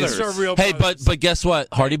Hardy Boys. brothers. Are real Hey, brothers. but guess what?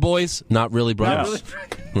 Hardy Boys, not really brothers.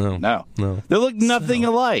 No, No. They look nothing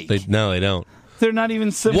alike. They don't. They're not even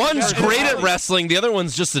siblings. One's great at wrestling. The other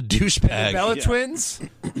one's just a douchebag. Bella twins,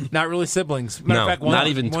 not really siblings. Matter No, of fact, not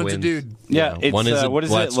even one's twins. a dude. Yeah, it's one is what is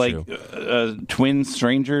well, it that's like? true. Twin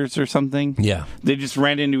strangers or something? Yeah. They just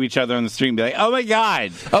ran into each other on the street and be like, "Oh my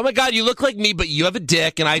god, Oh my God, you look like me, but you have a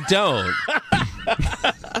dick and I don't.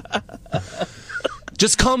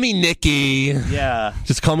 Just call me Nikki. yeah,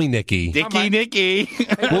 Just call me Nikki. Nicky."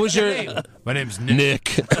 What was your My name's Nick.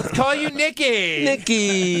 Nick? Let's call you Nikki.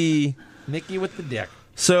 Nikki. Nicky with the dick.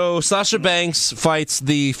 So Sasha Banks fights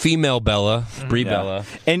the female Bella, Brie Bella.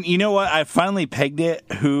 And you know what? I finally pegged it.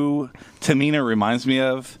 Who Tamina reminds me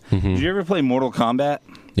of? Did you ever play Mortal Kombat?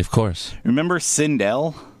 Of course. Remember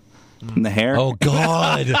Sindel in the hair? Oh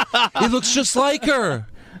God, it looks just like her.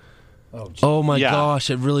 Oh my Yeah. gosh,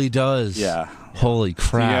 it really does. Yeah. Holy You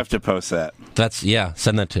crap. have to post that.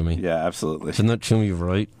 Send that to me. Yeah, absolutely. Send that to me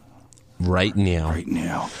right now. Right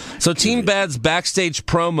now. So Team Bad's backstage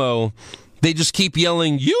promo, they just keep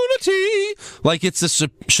yelling "Unity" like it's a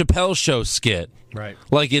Chappelle Show skit. Right.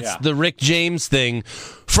 Like it's Yeah. the Rick James thing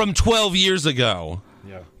from 12 years ago.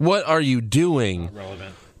 Yeah. What are you doing?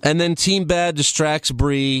 Relevant. And then Team Bad distracts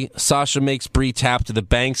Brie. Sasha makes Brie tap to the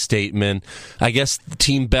bank statement. I guess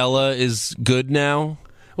Team Bella is good now.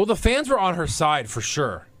 Well, the fans were on her side for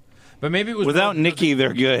sure, but maybe it was Without more- Nikki,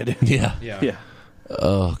 they're good. Yeah. Yeah. Yeah. Oh I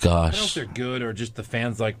don't know if gosh. they're good or just the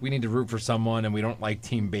fans like we need to root for someone and we don't like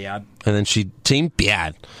Team Bad. And then Team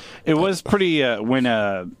Bad. It was pretty when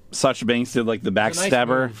Sasha Banks did like the Nice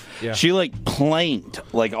backstabber. move. Yeah. She like planked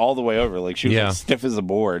like all the way over. Like she was Yeah. like, stiff as a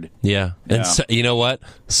board. Yeah. And Yeah. so, you know what?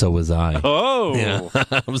 So was I. Oh, Yeah.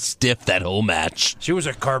 I was stiff that whole match. She was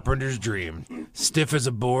a carpenter's dream, stiff as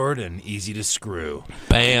a board and easy to screw.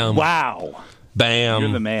 Bam. wow! Bam.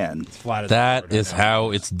 You're the man. Flat as a That board. is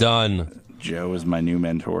how it's done. Joe is my new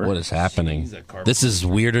mentor. What is happening? She's a carpenter. This is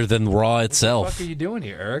weirder than Raw What itself. are you doing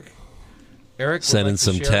here, Eric? Eric would Sending like to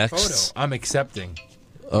some share a texts. photo. I'm accepting.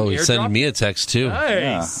 Oh, he's Airdrop sending me a text too.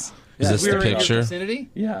 Nice. Is this We the were in your picture? vicinity?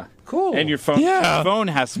 Yeah. Cool. And your phone. Yeah. Your phone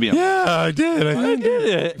has to be. Unlocked. Yeah, I did. I did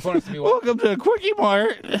it. Your phone has to be what? Welcome to Quickie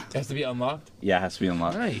Mart. It has to be unlocked. Yeah, it has to be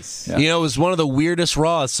unlocked. Nice. Yeah. You know, it was one of the weirdest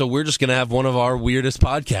Raws, so we're just gonna have one of our weirdest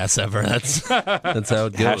podcasts ever. That's how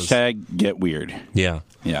it goes. Hashtag get weird. Yeah.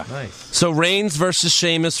 Yeah. Nice. So Reigns versus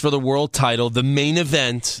Sheamus for the world title, the main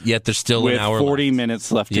event. Yet there's still With an hour 40 left.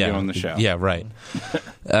 minutes left to go on the show. Yeah, right.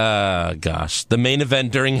 Gosh, the main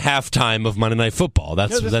event during halftime of Monday Night Football.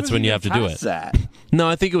 That's when you have to do it. That. No,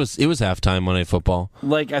 I think it was halftime Monday Night Football.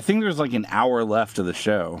 Like, I think there's like an hour left of the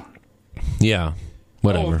show. Yeah,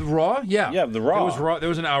 whatever. Oh, the Raw? Yeah. Yeah, the Raw. It was Raw. There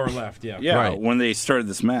was an hour left. Yeah. Yeah, Right. when they started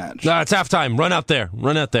this match. No, it's halftime. Run out there.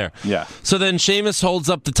 Run out there. Yeah. So then Sheamus holds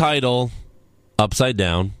up the title upside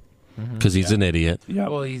down because he's an idiot. Yeah.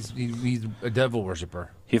 Well, he's a devil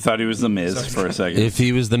worshiper. He thought he was the Miz for a second. If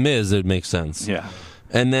he was the Miz, it makes sense. Yeah.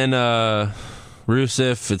 And then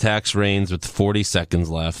Rusev attacks Reigns with 40 seconds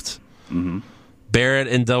left. Mm-hmm. Barrett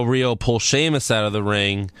and Del Rio pull Sheamus out of the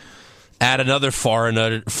ring. Add another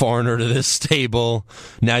foreigner to this stable.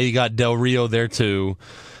 Now you got Del Rio there too.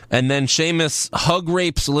 And then Sheamus hug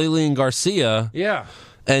rapes Lillian Garcia. Yeah.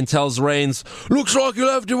 And tells Reigns, "Looks like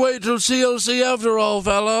you'll have to wait till CLC after all,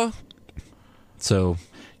 fella." So,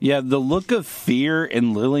 yeah, the look of fear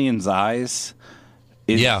in Lillian's eyes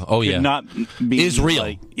is, could not be is real.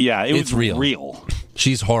 Like, yeah, it's was real.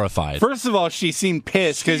 She's horrified. First of all, she seemed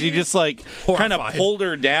pissed because he just kind of pulled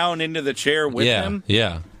her down into the chair with him.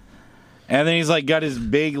 Yeah. And then he's got his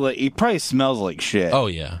big, he probably smells like shit. Oh,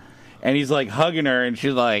 yeah. And he's hugging her, and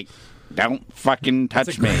she's like, "Don't fucking touch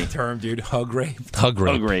That's a me." great term, dude. Hug rape. Hug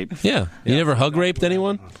rape. Hug rape. Yeah. You never hug raped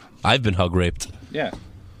anyone? I've been hug raped. Yeah.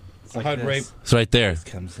 Hug rape. It's right there.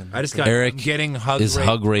 I just got Eric getting hug is raped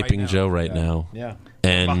hug raping right Joe right now. Yeah.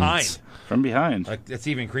 And Behind. From behind. That's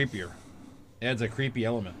even creepier. Adds a creepy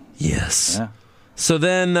element. Yes. Yeah. So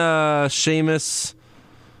then Sheamus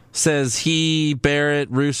says he,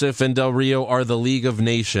 Barrett, Rusev, and Del Rio are the League of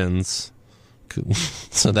Nations. Cool.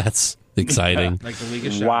 So that's exciting. Like the League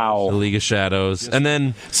of Shadows. Wow. The League of Shadows. And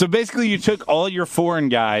then... So basically you took all your foreign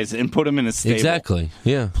guys and put them in a stable. Exactly.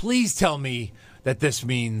 Yeah. Please tell me that this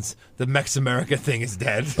means the Mex America thing is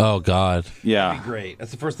dead. Oh, God. Yeah. That'd be great.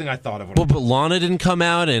 That's the first thing I thought of. When But Lana didn't come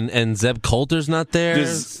out, and Zeb Coulter's not there.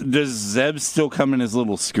 Does Zeb still come in his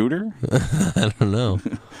little scooter? I don't know.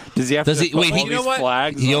 Does he have Does to he- put wait, all he- these You know what?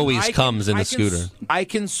 flags He on? always comes in a scooter. I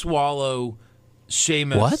can swallow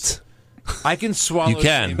Sheamus. What? I can swallow You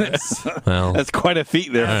can. Sheamus. Well, That's quite a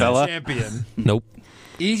feat there, as a fella. champion. nope.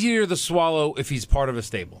 Easier to swallow if he's part of a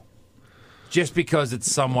stable. Just because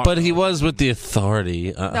it's somewhat... But he was with the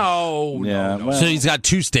Authority. No, Yeah, no. well- So he's got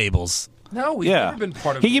two stables. No, he's Yeah. never been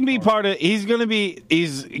part of He can be Authority. part of.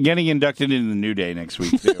 He's getting inducted into the New Day next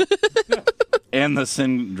week too. And the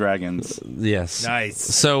Sin Dragons. Yes. Nice.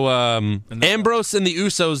 So Ambrose and the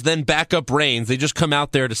Usos then back up Reigns. They just come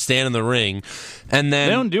out there to stand in the ring, and then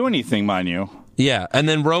They don't do anything, mind you. yeah, and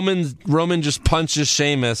then Roman just punches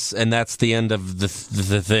Sheamus, and that's the end of the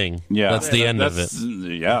thing. Yeah, that's the end of it.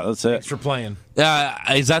 Yeah, that's it. Thanks for playing.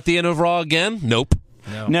 Is that the end of Raw again? Nope.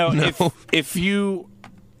 No, if you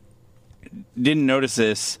didn't notice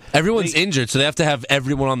this, Everyone's injured, so they have to have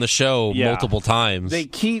everyone on the show Yeah. multiple times. they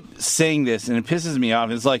keep saying this, and it pisses me off.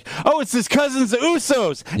 It's like, oh, it's his cousins, the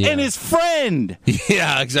Usos, Yeah. and his friend,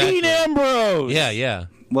 yeah, exactly. Dean Ambrose. Yeah.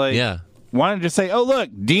 Like, Yeah. why don't you just say, oh, look,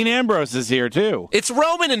 Dean Ambrose is here too? It's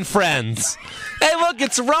Roman and Friends. Hey, look,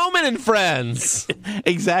 it's Roman and Friends.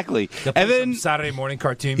 Exactly. They'll And play then some Saturday morning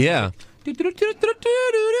cartoon. Yeah.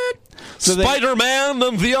 So they- Spider-Man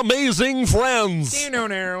and the Amazing Friends.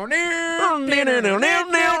 What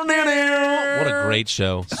a great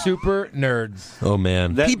show. Super nerds. Oh,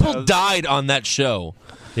 man. That- People died on that show.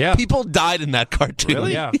 Yeah. People died in that cartoon.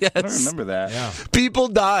 Really? Yeah. Yes. I don't remember that. Yeah. People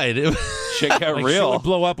died. Shit got Like shit real. would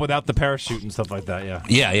blow up without the parachute and stuff like that. Yeah.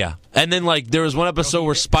 Yeah. And then there was one episode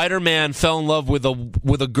where Spider-Man fell in love with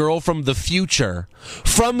a girl from the future.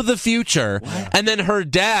 And then her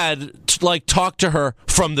dad talked to her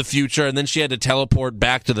from the future, and then she had to teleport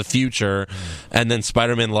back to the future, and then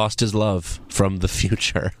Spider-Man lost his love from the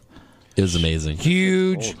future. It was amazing.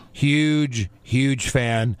 Huge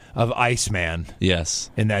fan of Iceman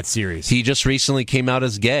Yes. in that series. He just recently came out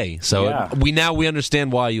as gay. So Yeah. we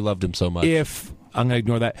understand why you loved him so much. If I'm going to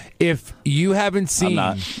ignore that. If you haven't seen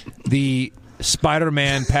not. the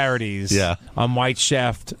Spider-Man parodies Yeah. on White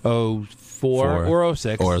Shaft 04 or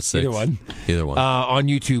 06, Or 06. either one, on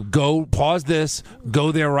YouTube, go pause this,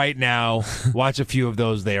 go there right now, watch a few of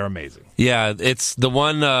those. They are amazing. Yeah, it's the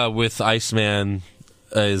one with Iceman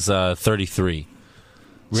is 33.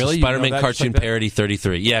 Really? So You know Spider-Man that just cartoon like that? parody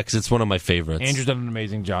 33. Yeah, because it's one of my favorites. Andrew's done an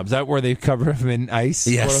amazing job. Is that where they cover him in ice?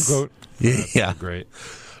 Yes. Quote unquote? Yeah. Great.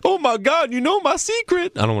 Oh my God, you know my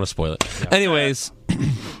secret. I don't want to spoil it. Anyways,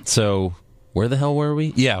 so where the hell were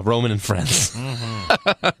we? Yeah, Roman and Friends.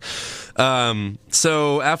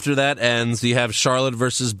 So after that ends, you have Charlotte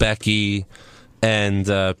versus Becky, and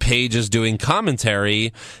Paige is doing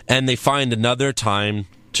commentary, and they find another time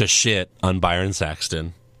to shit on Byron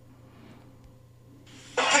Saxton.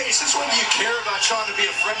 Hey, since when do you care about trying to be a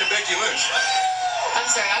friend to Becky Lynch? I'm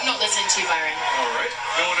sorry, I'm not listening to you, Byron. All right.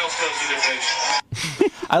 No one else tells you that,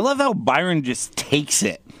 Paige. I love how Byron just takes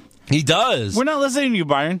it. He does. We're not listening to you,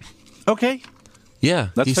 Byron. Okay. Yeah,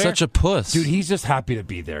 That's he's fair. such a puss. Dude, he's just happy to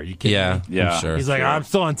be there. You kidding yeah, me? Yeah. I'm sure. He's like, I'm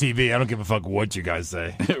still on TV. I don't give a fuck what you guys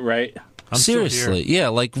say. Right. I'm still Seriously, here. yeah,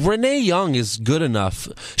 like Renee Young is good enough.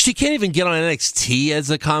 She can't even get on NXT as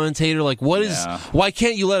a commentator. Like, what is? Yeah. Why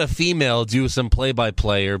can't you let a female do some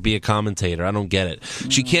play-by-play or be a commentator? I don't get it.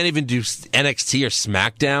 She can't even do NXT or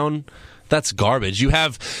SmackDown. That's garbage. You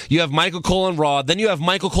have Michael Cole on Raw, then you have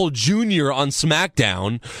Michael Cole Jr. on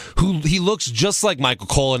SmackDown, who he looks just like Michael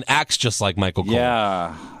Cole and acts just like Michael Cole.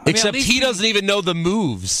 Yeah. Except he doesn't even know the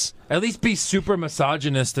moves. At least be super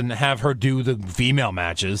misogynist and have her do the female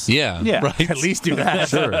matches. Yeah. Right. At least do that.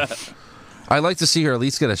 Sure. I'd like to see her at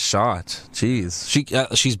least get a shot.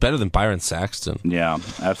 Jeez. She's better than Byron Saxton. Yeah,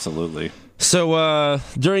 absolutely. So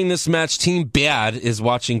during this match, Team Bad is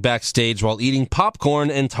watching backstage while eating popcorn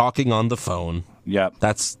and talking on the phone. Yep.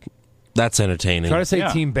 That's entertaining. Try to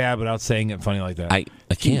say Team Bad without saying it funny like that. I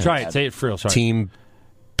can't. Try it. Say it for real. Sorry. Team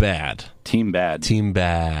Bad. Team Bad. Team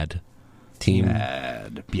Bad. Team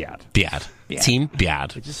Bad. Bad. Team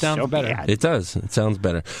Bad. It just sounds better. It does. It sounds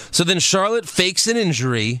better. So then Charlotte fakes an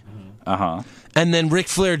injury. Uh-huh. And then Ric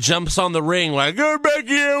Flair jumps on the ring like, "Go back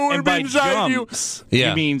here, And by jumps,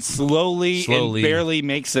 you mean slowly and barely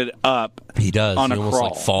makes it up. He does. On he a almost crawl.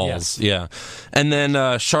 like falls. Yeah. And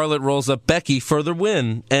then Charlotte rolls up Becky for the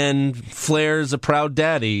win. And Flair's a proud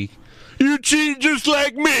daddy. You cheat just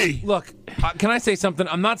like me. Look, can I say something?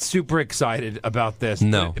 I'm not super excited about this.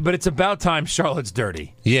 No. But it's about time Charlotte's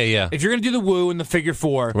dirty. Yeah. If you're going to do the woo and the figure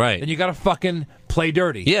four, right, then you got to fucking play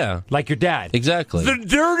dirty. Yeah. Like your dad. Exactly. The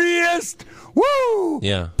dirtiest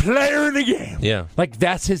player in the game. Yeah. Like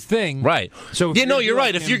that's his thing. Right. So you're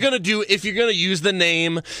right. If you're gonna use the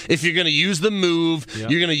name, if you're gonna use the move,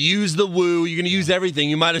 you're gonna use the woo, you're gonna use everything,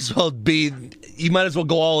 you might as well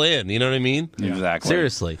go all in. You know what I mean? Exactly.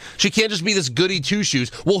 Seriously. She can't just be this goody two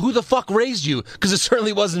shoes. Well, who the fuck raised you? Because it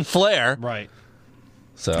certainly wasn't Flair. Right.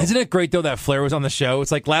 So isn't it great though that Flair was on the show?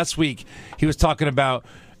 It's like last week he was talking about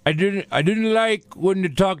I didn't like when you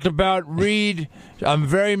talked about Reed. I'm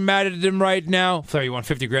very mad at him right now. Flair, you want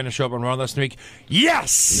 $50,000 to show up on Raw last week?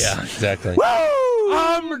 Yes. Yeah, exactly. Woo!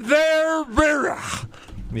 I'm there,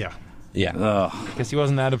 Yeah. Yeah. Guess he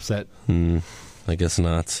wasn't that upset. I guess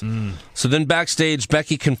not. So then backstage,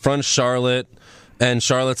 Becky confronts Charlotte, and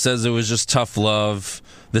Charlotte says it was just tough love.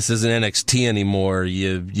 This isn't NXT anymore.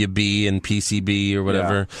 You be in PCB or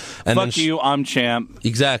whatever. Yeah. And Fuck you, I'm champ.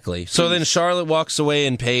 Exactly. So then Charlotte walks away,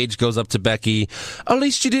 and Paige goes up to Becky. At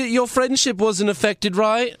least your friendship wasn't affected,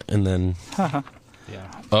 right? And then,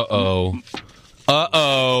 Uh-oh.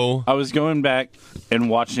 I was going back and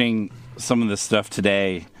watching some of this stuff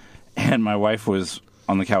today, and my wife was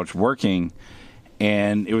on the couch working,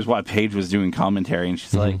 and it was while Paige was doing commentary, and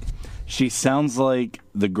she's like, she sounds like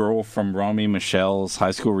the girl from Romy Michelle's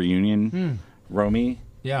high school reunion. Romy?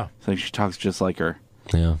 Yeah. It's like she talks just like her.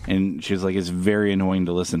 Yeah. And she's like, it's very annoying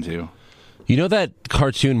to listen to. You know that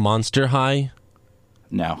cartoon Monster High?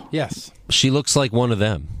 No. Yes. She looks like one of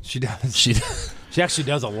them. She does. She actually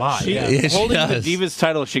does a lot. Yeah, she Holding does. the Divas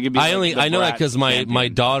title, she could be I know that Brat because my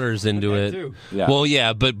champion. daughter's into it. too. Yeah. Well,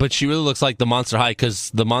 yeah, but she really looks like the Monster High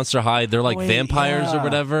because the Monster High, they're like vampires or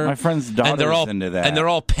whatever. My friend's daughter's into that. And they're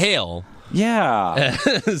all pale. Yeah.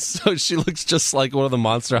 So she looks just like one of the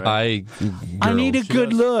Monster High girls. I need a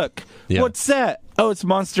good look. Yeah. What's that? Oh, it's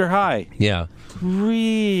Monster High. Yeah.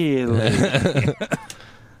 Really?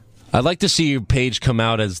 I'd like to see Paige come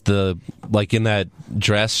out as in that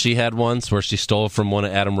dress she had once where she stole from one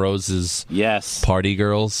of Adam Rose's party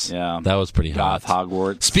girls. Yeah. That was pretty hot. Goth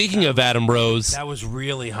Hogwarts. Speaking of Adam Rose. That was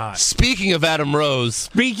really hot. Speaking of Adam Rose.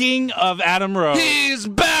 He's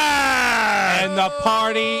back! And the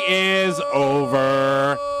party is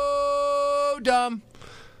over. Oh, dumb.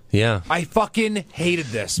 Yeah. I fucking hated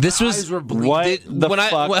this. This My was eyes were bleeding. What the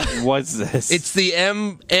fuck was this? It's the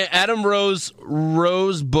Adam Rose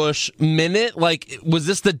Bush minute. Like, was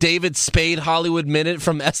this the David Spade Hollywood minute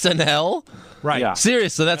from SNL? Right. Yeah.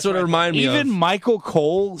 Seriously, that's what it reminded me of. Even Michael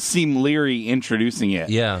Cole seemed leery introducing it.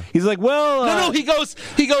 Yeah. He's like, well... No, he goes,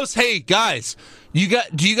 hey, guys... do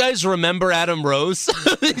you guys remember Adam Rose?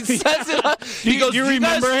 He says it. He goes, do you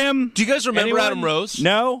remember him? Do you guys remember Anyone? Adam Rose?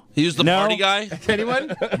 No. He was the party guy?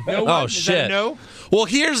 Anyone? No one? Oh, Is shit. that a no? Well,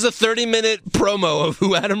 here's the 30-minute promo of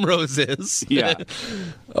who Adam Rose is. Yeah.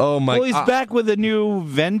 Oh, my God. Well, he's back with a new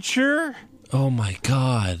venture. Oh, my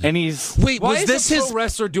God. And he's... Wait, Why was is this a pro his...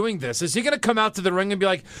 wrestler doing this? Is he going to come out to the ring and be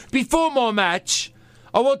like, before my match,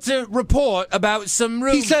 I want to report about some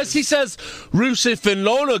rumors? He says, Rusev and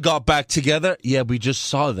Lona got back together. Yeah, we just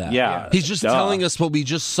saw that. Yeah. He's just telling us what we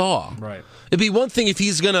just saw. Right. It'd be one thing if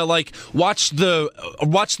he's gonna watch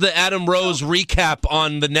the Adam Rose recap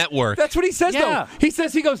on the network. That's what he says, Yeah. though.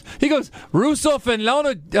 He goes, Rusev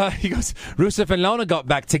and Lona got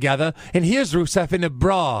back together, and here's Rusev in a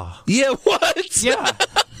bra. Yeah, what? Yeah.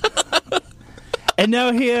 And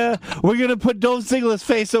now here, we're going to put Dolph Ziggler's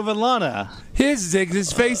face over Lana. Here's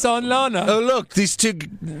Ziggler's face on Lana. Oh, look, these two.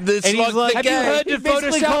 This And he's like, have you heard He the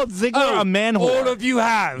basically Photoshop- called Ziggler a man whore? All of you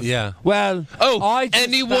have. Yeah. Well, I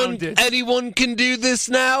just found it. anyone can do this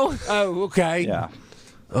now? Oh, okay. Yeah.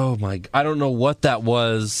 Oh, my. I don't know what that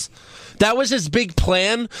was. That was his big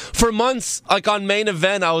plan for months. Like on Main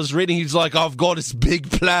Event, I was reading. He's like, I've got this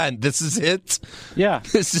big plan. This is it. Yeah.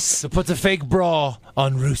 This is. So puts a fake bra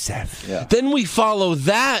on Rusev. Yeah. Then we follow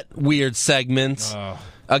that weird segment.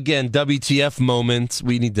 Again, WTF moment.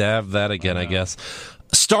 We need to have that again, I guess.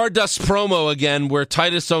 Stardust promo again, where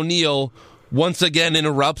Titus O'Neil once again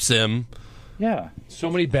interrupts him. Yeah.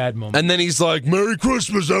 So many bad moments. And then he's like, Merry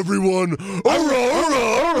Christmas, everyone.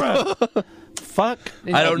 Fuck.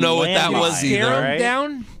 I don't know what that was Scare either. him Right?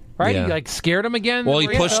 down? Right? Yeah. He like scared him again? Well, he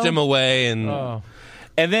Like, pushed him away, and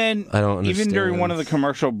And then, I don't even during understand. one of the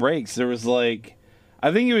commercial breaks, there was like,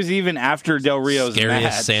 I think it was even after Del Rio's scariest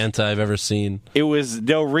match. Santa I've ever seen. It was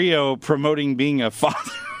Del Rio promoting being a father.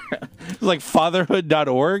 It was like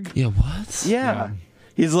fatherhood.org. Yeah, what? Yeah.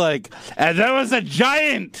 He's like, and that was a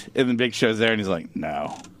giant. And then Big Show's there, and he's like,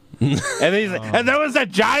 no. And then he's like, and that was a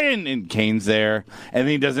giant. And Kane's there. And then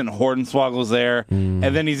he doesn't. Hornswoggle's there. And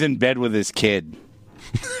then he's in bed with his kid.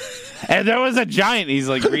 And there was a giant. He's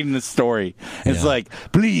like reading the story. It's Yeah. like,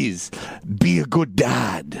 please be a good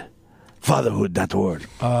dad. Fatherhood.org.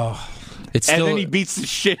 It's And still, then he beats the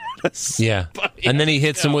shit out of us. yeah. And then he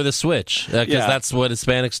hits him with a switch, because Yeah. that's what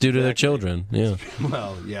Hispanics do to their children. Yeah.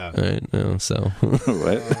 Well, yeah. Right. Yeah, so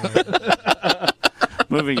What?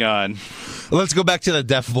 Moving on. let's go back to the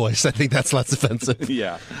deaf voice. I think that's less offensive.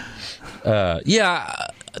 Yeah. Yeah.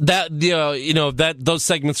 That that those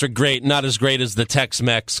segments are great. Not as great as the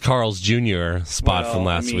Tex-Mex Carl's Jr. spot Well, from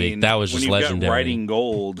last I mean, week. That was just when you've legendary. got writing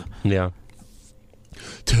gold. Yeah.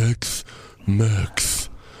 Tex-Mex.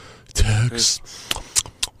 Tex-Mex.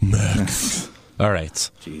 All right.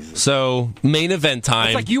 Jesus. So, main event time.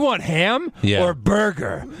 It's like, you want ham Yeah. or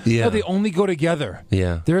burger? Yeah. No, they only go together.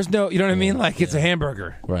 Yeah. There's no, you know what I mean? Like, it's a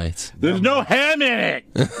hamburger. Right. There's no ham in it.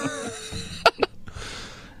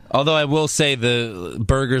 Although I will say the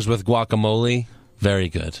burgers with guacamole, very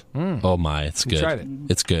good. Oh my, it's good. tried it.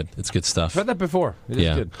 It's good. It's good stuff. I've had that before. It is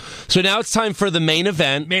Yeah. good. So now it's time for the main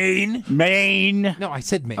event. Main. Main No, I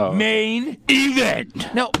said main. Oh. Main.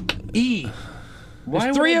 event. No, E. Why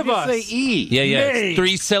There's three would of you us. say E? Yeah, yeah. Main. It's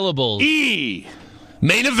 3 syllables. E.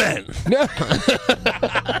 Main event.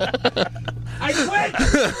 I quit.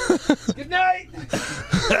 Good night.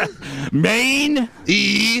 Main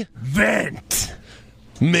Event.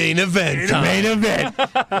 Main event. Time. main event.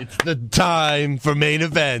 It's the time for main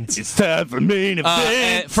event. It's time for main event.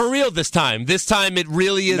 And for real this time. This time it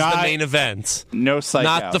really is Not- the main event. no psych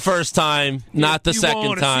Not out. the first time. Not the You second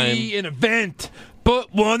wanna time. See an event,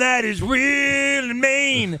 but one that is real and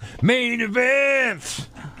main event.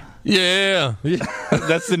 Yeah.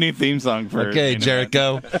 That's the new theme song for. Okay, main event.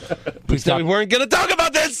 Jericho. We said we weren't going to talk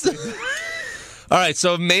about this. All right,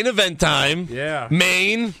 so main event time. Yeah.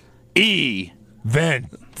 Main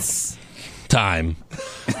Vents. time.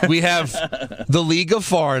 We have the League of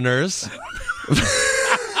Foreigners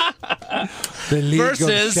The League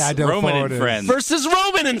Versus of Shadow Roman and Foreigners. Friends. versus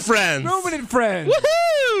Roman and Friends. Roman and Friends.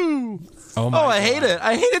 Woohoo! Oh, my I hate it.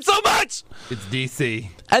 I hate it so much. It's DC.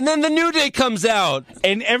 And then the New Day comes out,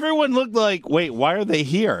 And everyone looked like, wait, why are they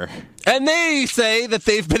here? and they say that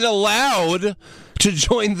they've been allowed to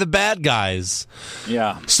join the bad guys.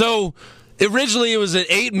 Yeah. So originally it was an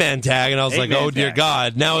 8-man tag, and I was like, 8-man oh, dear tag.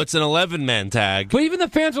 God. Now it's an 11-man tag. But even the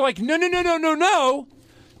fans are like, no.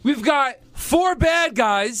 We've got 4 bad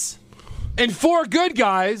guys and 4 good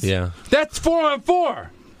guys. Yeah. That's 4 on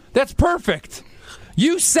 4. That's perfect.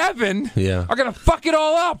 You 7 Yeah. are going to fuck it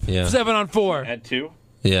all up. Yeah. 7 on 4. Add 2.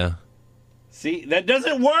 Yeah. See, that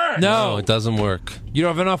doesn't work. No, it doesn't work. You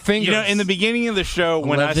don't have enough fingers. You know, in the beginning of the show,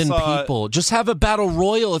 when 11 I saw people. Just have a battle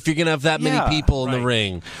royal if you're going to have that many Yeah, people in the right.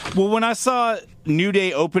 ring. Well, when I saw New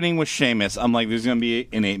Day opening with Sheamus, I'm like, there's going to be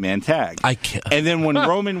an 8-man tag. I can't. And then when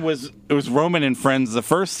it was Roman and Friends the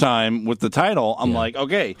first time with the title, I'm like,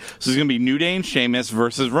 okay, so it's going to be New Day and Sheamus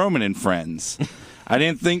versus Roman and Friends. I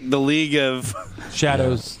didn't think the League of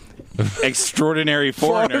Shadows. Extraordinary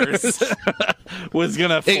Foreigners was going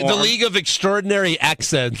to form. The League of Extraordinary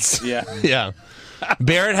Accents. Yeah. Yeah.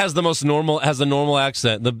 Barrett has the most normal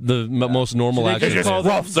accent, the most normal They accent. just call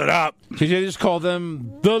them- roughs it up. Could you just call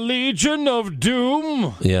them the Legion of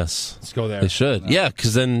Doom? Yes. Let's go there. They should. Yeah,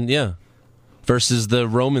 because then, versus the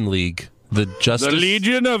Roman League. The Justice. The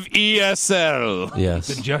Legion of ESL. Yes.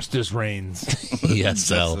 The Justice reigns.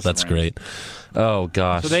 ESL. That's great. Oh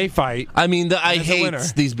gosh. So they fight. I mean, I There's a hate winner.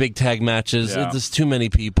 these big tag matches. Yeah. There's too many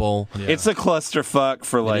people. Yeah. It's a clusterfuck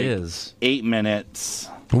for like is. 8 minutes.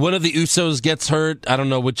 One of the Usos gets hurt. I don't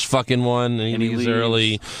know which fucking one. And he And he leaves leaves.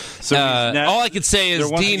 early. So he's not- all I could say They're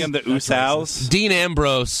is once again the Usos. Dean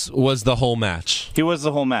Ambrose was the whole match. He was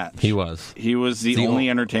the whole match. He was. He was the only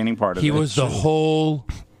entertaining part of it. He was the whole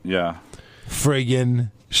Yeah.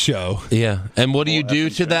 friggin' show. Yeah. And what do you do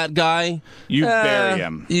to that guy? You bury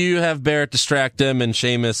him. You have Barrett distract him, and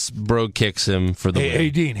Sheamus Brogue kicks him for the win. Hey,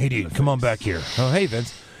 Dean, come on back here. Oh, hey,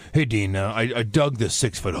 Vince. Hey, Dean, I dug this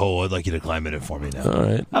 6-foot hole. I'd like you to climb in it for me now. All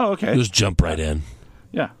right. Oh, okay. Just jump right in.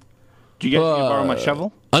 Yeah. Do you guys borrow my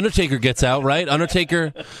shovel? Undertaker gets out, right?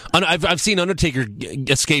 Undertaker. I've seen Undertaker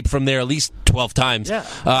escape from there at least 12 times. Yeah.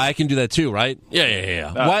 I can do that too, right?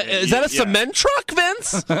 Yeah. Why, is that a cement truck,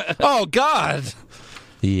 Vince? Oh, God.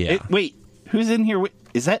 Yeah. Wait, who's in here?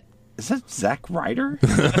 Is that Zack Ryder?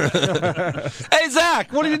 Hey,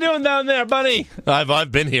 Zach, what are you doing down there, buddy?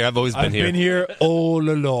 I've been here. I've always been here. I've been here all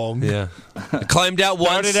along. Yeah. I climbed out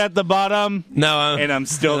once. Started at the bottom. No, and I'm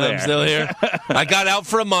still there. I'm still here. I got out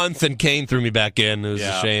for a month, and Kane threw me back in. It was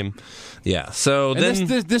a shame. Yeah. So And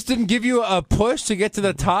then this didn't give you a push to get to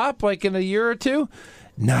the top like in a year or two?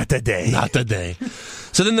 Not today. Not today.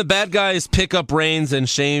 So then the bad guys pick up Reigns, and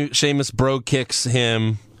Sheamus Brogue kicks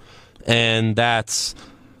him, and that's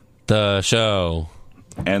the show.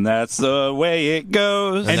 And that's the way it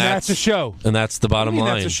goes. And that's a show. And that's the bottom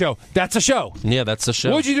line. That's a show. That's a show. Yeah, that's a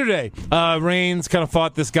show. What'd you do today? Reigns kind of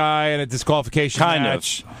fought this guy in a disqualification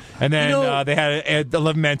match. And then they had an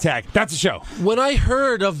 11-man tag. That's a show. When I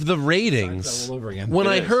heard of the ratings, all over again. when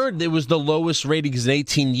I heard it was the lowest ratings in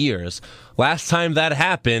 18 years, last time that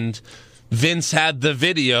happened, Vince had the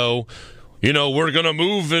video, we're going to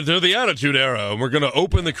move into the Attitude Era, and we're going to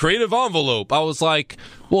open the creative envelope. I was like,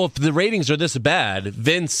 well, if the ratings are this bad,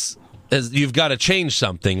 Vince, you've got to change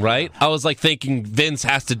something, right? I was like thinking there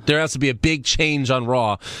has to be a big change on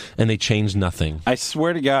Raw, and they changed nothing. I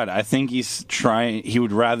swear to God, I think he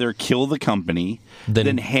would rather kill the company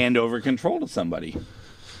than hand over control to somebody.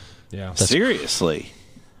 Yeah. Seriously.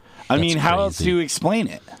 I mean, how else do you explain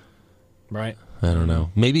it? Right. I don't know.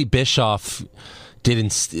 Maybe Bischoff did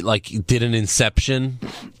an inception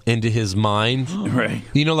into his mind. Right.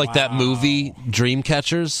 Like that movie,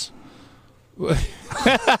 Dreamcatchers?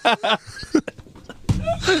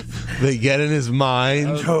 They get in his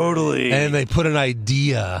mind. Totally. And they put an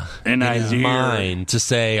idea in his mind to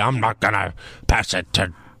say, I'm not going to pass it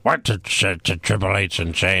to Triple H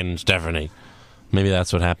and Shane and Stephanie. Maybe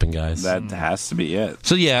that's what happened, guys. That has to be it.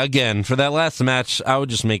 So, yeah, again, for that last match, I would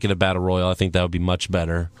just make it a Battle Royal. I think that would be much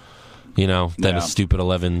better, than a stupid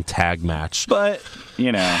 11 tag match. But,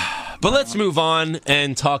 But let's move on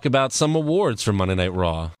and talk about some awards for Monday Night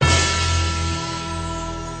Raw.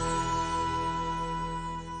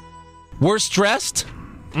 Worst dressed?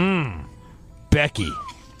 Becky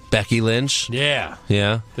Lynch. Yeah.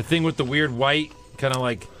 Yeah. The thing with the weird white, kind of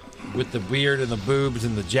like with the beard and the boobs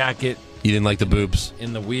and the jacket. You didn't like the boobs?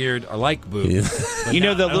 In the weird, I like boobs. Yeah. But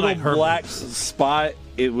the I little like her black boobs. spot,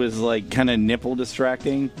 it was like kind of nipple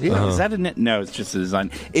distracting. Yeah. Is that a nip? No, it's just a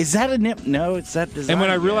design. Is that a nip? No, it's that design. And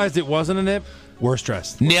when I realized it wasn't a nip, worst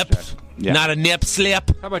dressed. Nip. Yeah. Not a nip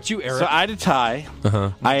slip. How about you, Eric? So I had a tie.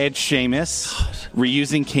 I had Sheamus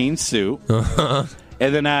reusing Kane's suit. And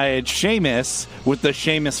then I had Sheamus with the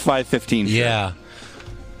Sheamus 515 shirt. Yeah.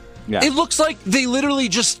 Yeah. It looks like they literally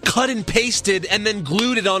just cut and pasted and then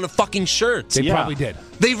glued it on a fucking shirt. They probably did.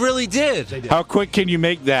 They really did. How quick can you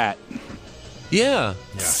make that? Yeah.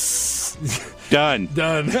 Done.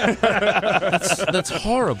 That's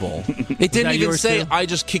horrible. It didn't that even yours say, too? I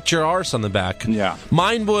just kicked your arse on the back. Yeah.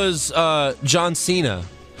 Mine was John Cena.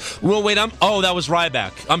 Well, wait, that was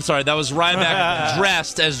Ryback. I'm sorry, that was Ryback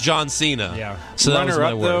dressed as John Cena. Yeah. So that was my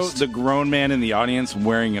Runner up, worst. though, the grown man in the audience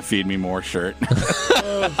wearing a Feed Me More shirt.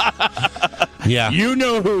 Yeah. You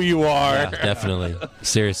know who you are. Yeah, definitely.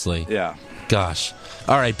 Seriously. Yeah. Gosh.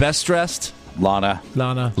 All right, best dressed? Lana.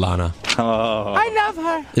 Lana. Oh. I love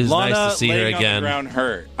her. It was Lana nice to see her laying on again. the ground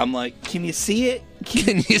hurt. I'm like, can you see it?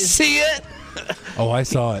 Can you see it? Oh, I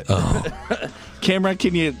saw it. Camera,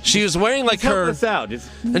 can you She was wearing like help her, us out?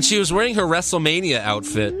 and she was wearing her WrestleMania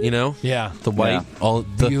outfit. Yeah. The white, Yeah. all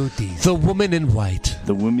the Beauties. the woman in white.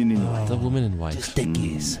 The women in white. The woman in white.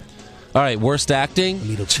 Stickies. All right, worst acting.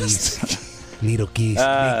 Little geese. Little geese.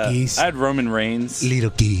 Big geese. I had Roman Reigns. Little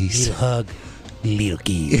geese. Little hug. Little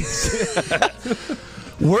geese.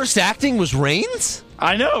 Worst acting was Reigns.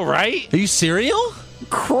 I know, right? Are you serial?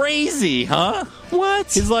 Crazy, huh?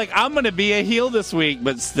 What? He's like, I'm going to be a heel this week,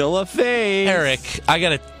 but still a face. Eric, I got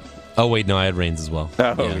to... Oh, wait, no, I had Reigns as well.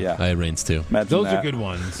 Oh, yeah. I had Reigns, too. Imagine Those that. are good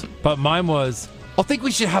ones. But mine was, I think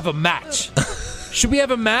we should have a match. Should we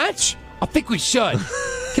have a match? I think we should.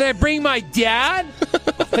 Can I bring my dad?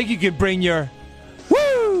 I think you can bring your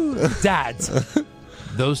dads.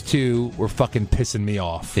 Those two were fucking pissing me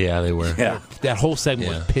off. Yeah, they were. Yeah. That whole segment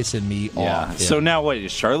was Yeah. pissing me off. So now what?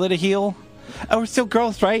 Is Charlotte a heel? Oh, we're still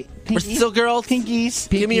girls, right? We're still girls. Pinkies.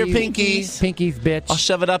 Give me your pinkies. Pinkies, bitch. I'll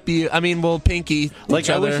shove it up you. I mean, we'll pinky Like, each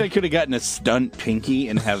I other. wish I could have gotten a stunt pinky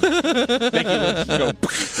and have Becky Lynch go.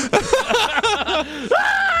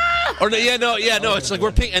 Or no, it's like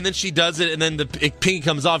we're pink, and then she does it, and then the pinky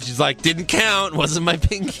comes off. She's like, didn't count, wasn't my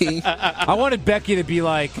pinky. I wanted Becky to be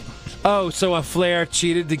like, oh, so a Flair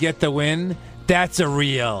cheated to get the win? That's a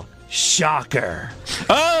real shocker.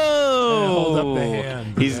 Oh! Hold up the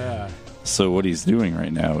hand. He's so what he's doing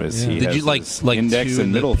right now is he Did has you like his like index two and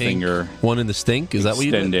in the middle pink, finger one in the stink? Is that what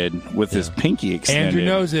you did? extended with his pinky extended. Andrew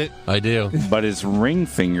knows it. I do. But his ring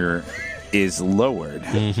finger is lowered,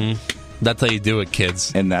 That's how you do it,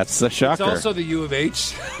 kids. and that's the shocker. It's also the U of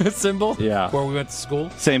H symbol. Yeah. Where we went to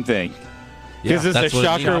school. Same thing. Because it's That's a what-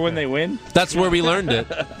 shocker when they win. That's where we learned it.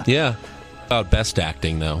 Yeah. About best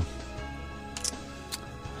acting, though.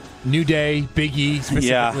 New Day, Big E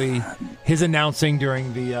specifically. His announcing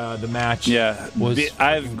during the match. Yeah, was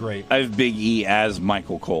I've fucking great. I have Big E as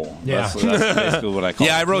Michael Cole. Yeah. That's basically what I call.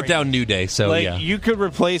 Yeah, I it. wrote down New Day, so Like yeah. you could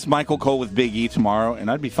replace Michael Cole with Big E tomorrow,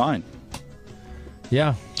 and I'd be fine.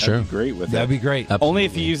 Yeah, Sure. I'd be great with that'd it. be great. Only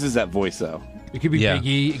if he uses that voice though. It could be Yeah. Big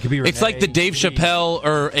E. It could be. It's Renee, like the Dave it could be- Chappelle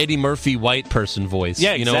or Eddie Murphy white person voice.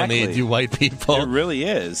 Yeah, You know, when they exactly. do white people. It really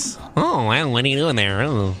is. Oh, well, what are you doing there?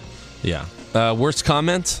 Oh. Yeah. Worst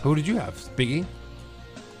comment? Who did you have? Big E.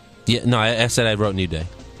 Yeah, no, I said I wrote New Day.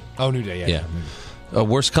 Oh, New Day. Yeah. Yeah.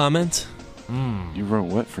 Worst comment? You wrote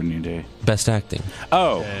what for New Day? Best acting.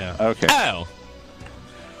 Oh, Yeah. okay. Oh!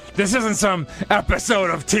 This isn't some episode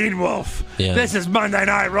of Teen Wolf. Yeah. This is Monday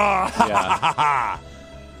Night Raw. Yeah.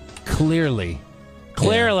 Clearly.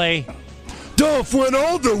 Dolph went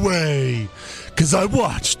all the way because I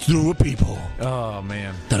watched through a people Oh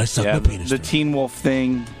man. that I sucked Yeah, my penis the through. Teen Wolf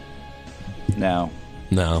thing. No,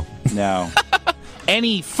 No. no.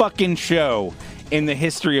 Any fucking show in the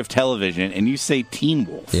history of television, and you say Teen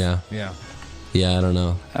Wolf. Yeah. Yeah. Yeah, I don't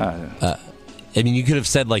know. I mean, you could have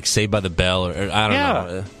said, like, Saved by the Bell, or I don't Yeah.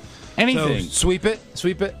 know. So Anything. sweep it.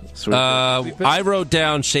 Sweep it. I wrote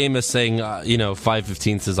down Sheamus saying,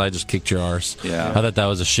 5:15 says, I just kicked your arse. Yeah. I thought that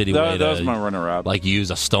was a shitty way that was to my runner-up. like use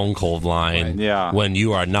a Stone Cold line Right. Yeah. when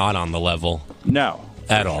you are not on the level No.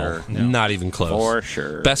 at for all. sure. Not even close. For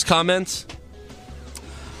sure. Best comments?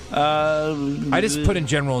 I just put in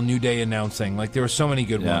general New Day announcing. Like there were so many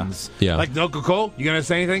good Yeah. ones. Yeah. Like Uncle Cole, you gonna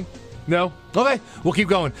say anything? No. Okay, we'll keep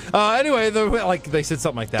going. Anyway, they said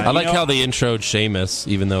something like that. I like how they introed Sheamus,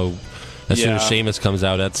 even though as soon as Yeah. Sheamus comes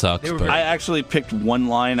out, that sucks. They were But I actually picked one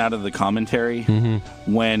line out of the commentary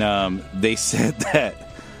when they said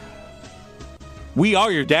that we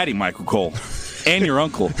are your daddy, Michael Cole, and your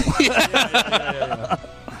uncle.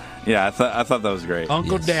 Yeah, I thought that was great.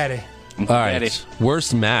 Uncle Yes. Daddy. all right, Daddy.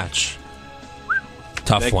 worst match.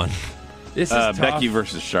 Tough Beck- one. This is tough. Becky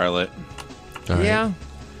versus Charlotte. All right. Yeah.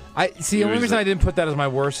 I see. The only Here's reason the- I didn't put that as my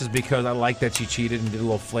worst is because I like that she cheated and did a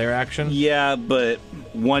little Flair action. Yeah, but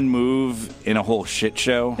one move in a whole shit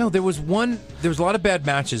show. No, there was a lot of bad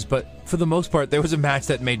matches, but for the most part, there was a match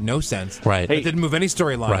that made no sense. Right. That didn't move any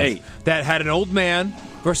storylines. Right. Hey. That had an old man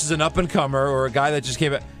versus an up and comer or a guy that just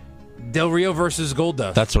came out. Del Rio versus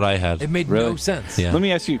Goldust. That's what I had. It made no Really? sense. Yeah. Let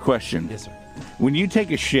me ask you a question. Yes, sir. When you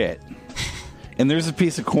take a shit and there's a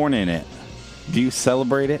piece of corn in it, do you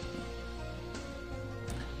celebrate it?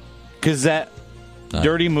 Because that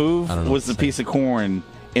dirty move I don't know was what the to say. piece of corn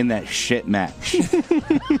in that shit match.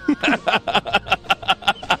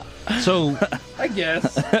 So, I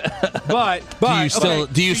guess. but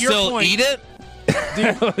do you still eat it?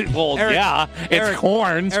 Well, Eric- yeah, it's Eric-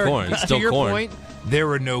 corn. Eric, corn. It's to still your corn. point, there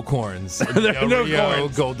were no corns. There were no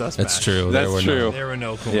corns. Goldust That's match. true. That's there were true. No. There were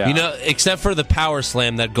no corns. Yeah. You know, except for the power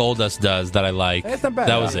slam that Goldust does that I like. That's not bad.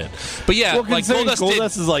 That was it. But yeah, Well, like considering Goldust did.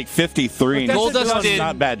 Goldust is like 53. But and that's Goldust Goldust did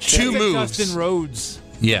not bad shit. two That's a moves. Dustin Rhodes.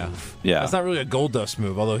 Yeah. Yeah. That's not really a Goldust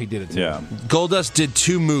move, although he did it too. Yeah. Goldust did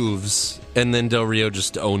two moves, and then Del Rio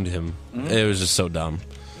just owned him. It was just so dumb.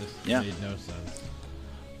 Yeah. Made no sense.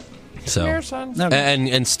 So, No.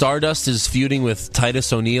 and Stardust is feuding with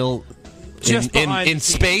Titus O'Neil Just behind in the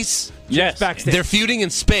scenes. space. Yes. Backstage. They're feuding in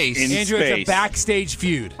space. In Andrew, it's space. a backstage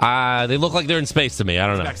feud. They look like they're in space to me. I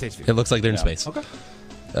don't know. backstage feud. It looks like they're in space. Okay.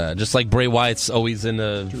 Just like Bray Wyatt's always in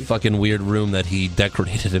a fucking weird room that he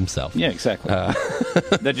decorated himself. Yeah, exactly.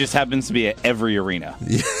 That just happens to be at every arena.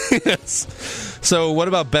 Yes. So, what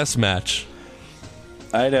about best match?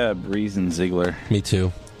 I'd Breeze and Ziggler. Me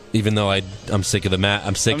too. Even though I'm sick of the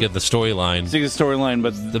I'm sick of the storyline. Sick of the storyline,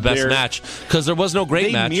 but the best match because there was no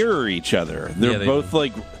great match. They mirror each other. They're both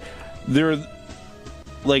like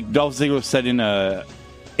Dolph Ziggler said in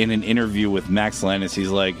an interview with Max Landis. He's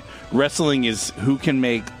like, wrestling is who can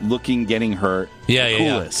make getting hurt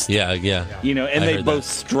coolest. Yeah. You know, and they both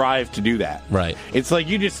strive to do that. Right. It's like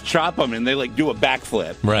you just chop them and they like do a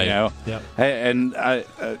backflip. Right. You know. Yep. And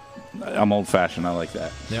I'm old fashioned. I like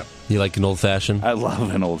that. Yep. You like an old fashioned? I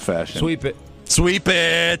love an old fashioned. Sweep it. Sweep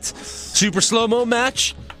it. Super slow mo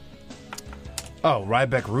match. Oh,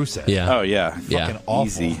 Ryback Rusev. Yeah. Oh yeah. Fucking awful.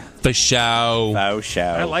 Easy. For show.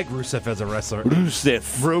 I like Rusev as a wrestler. Rusev.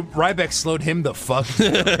 Ryback slowed him the fuck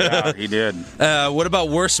down. Yeah, he did. What about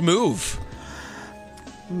worst move?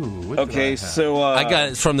 Ooh, okay, so I got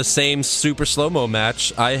it from the same super slow mo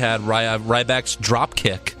match. I had Ryback's drop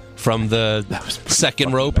kick from the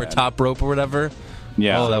second rope or top rope or whatever.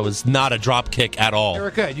 Yeah. Oh, that was not a drop kick at all.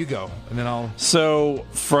 Erica, you go, and then I'll. So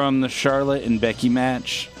from the Charlotte and Becky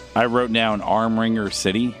match, I wrote down Arm Wringer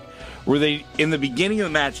City, where they in the beginning of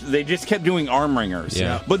the match they just kept doing arm wringers,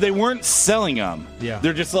 but they weren't selling them. Yeah,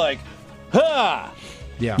 they're just like, ha.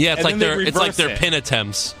 Yeah, it's like their pin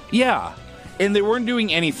attempts. Yeah, and they weren't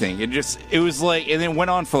doing anything. It was like, and it went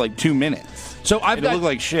on for like 2 minutes. So it looked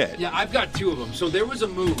like shit. Yeah, I've got two of them. So there was a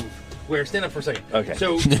move where, stand up for a second. Okay.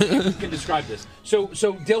 So you can describe this. So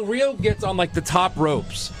Del Rio gets on like the top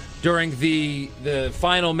ropes during the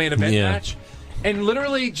final main event match, and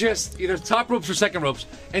literally just either top ropes or second ropes,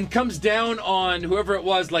 and comes down on whoever it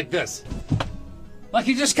was like this. Like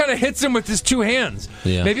he just kind of hits him with his two hands.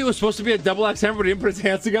 Yeah. Maybe it was supposed to be a double axe hammer, but he didn't put his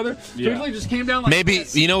hands together. So he really just came down like Maybe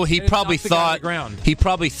this, he probably thought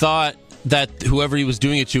that whoever he was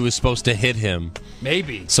doing it to was supposed to hit him.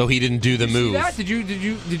 Maybe. So he didn't do the move. See that? Did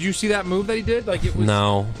you see that move that he did? Like it was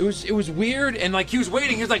No. It was weird, and like he was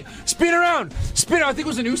waiting. He was like, spin around, spin. I think it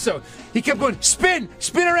was an Uso. He kept going, spin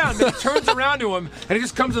around. Then he turns around to him, and he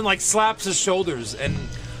just comes and like slaps his shoulders, and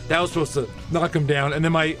that was supposed to knock him down. And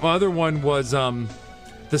then my other one was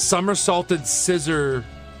the somersaulted scissor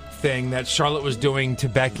thing that Charlotte was doing to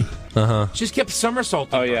Becky. She just kept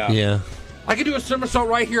somersaulting. Oh yeah. Yeah. I could do a somersault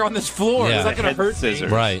right here on this floor. Yeah. It's not going to hurt scissors.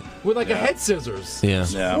 me. Right. With like a head scissors. Yeah.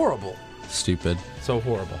 It's horrible. Stupid. So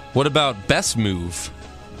horrible. What about best move?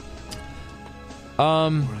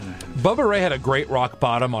 Bubba Ray had a great rock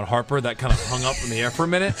bottom on Harper that kind of hung up in the air for a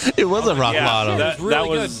minute. It was a rock bottom. That was really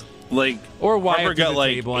was like, Or Wyatt Harper through got the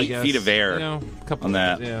like table, I 8 guess. feet of air a couple on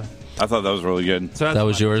that. Yeah. I thought that was really good. So That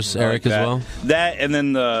was yours, Eric, as well? That and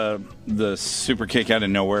then the super kick out of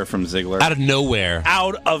nowhere from Ziggler. Out of nowhere.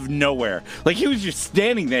 Out of nowhere. Like he was just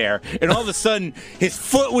standing there, and all of a sudden his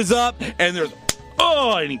foot was up, and there's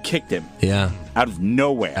and he kicked him. Yeah. Out of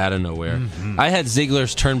nowhere. Out of nowhere. I had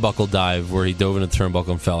Ziggler's turnbuckle dive where he dove into the turnbuckle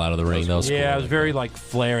and fell out of the ring. That was cool. it was very like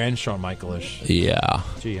Flair and Shawn Michael-ish. Yeah.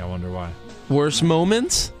 Gee, I wonder why. Worst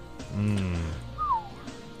moment?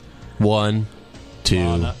 1,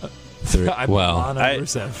 2, 3. Well,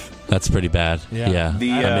 Rusev. that's pretty bad. Yeah. I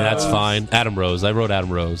mean, that's fine. Adam Rose. I wrote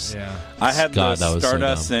Adam Rose. Yeah. I had God, the that was so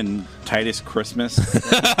Stardust dumb. and Titus Christmas.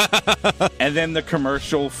 And then the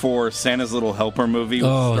commercial for Santa's Little Helper movie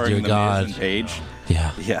Oh, starring dear the God. Miz and Paige.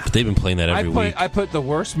 Yeah. Yeah. But they've been playing that every week. I put the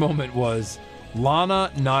worst moment was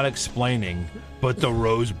Lana not explaining, but the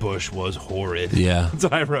rose bush was horrid. Yeah. That's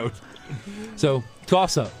what I wrote. So,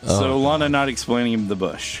 toss up. So Lana not explaining the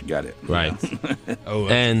bush. Got it. Right. Oh,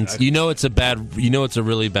 And it's a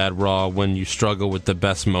really bad Raw when you struggle with the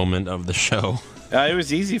best moment of the show. It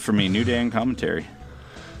was easy for me. New Day and commentary.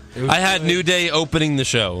 I had New Day opening the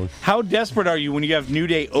show. How desperate are you when you have New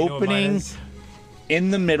Day opening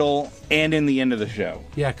in the middle and in the end of the show?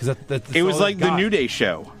 Yeah, because that's It was all like they've the got. New Day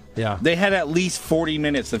show. Yeah. They had at least 40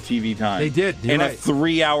 minutes of TV time. They did. You're in a right.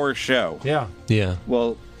 3-hour show. Yeah. Yeah.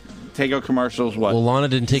 Well, take out commercials, what? Well, Lana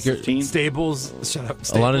didn't take her. 15? Stables. Shut up.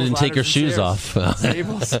 Stables, Lana didn't take her ladders, and shoes stairs. off.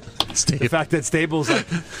 Stables. The fact that Stables, like,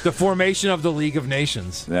 the formation of the League of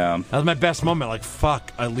Nations. Yeah. That was my best moment. Like,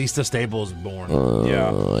 fuck, at least a stable is born.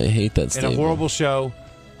 Yeah. I hate that In statement. a horrible show,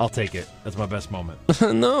 I'll take it. That's my best moment.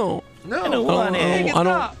 No. No. I don't want it. I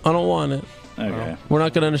don't want it. Okay. We're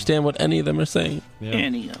not going to understand what any of them are saying. Yeah.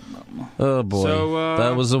 Any of them. Oh, boy. So,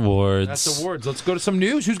 that was awards. That's awards. Let's go to some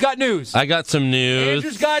news. Who's got news? I got some news.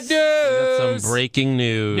 Andrew's got news. I got some breaking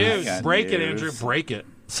news. News. got Break it, news. Andrew. Break it.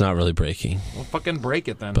 It's not really breaking, Well, fucking break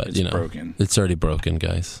it then. but It's you know, broken. it's already broken,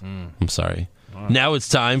 guys. I'm sorry. Now it's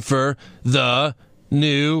time for the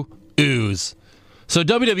new ooze. So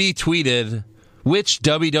WWE tweeted, which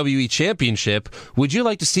WWE championship would you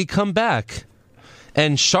like to see come back?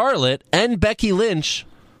 And Charlotte and Becky Lynch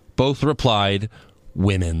both replied,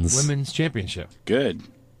 women's championship. Good.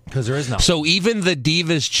 Because there is no. So even the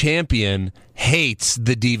Divas champion hates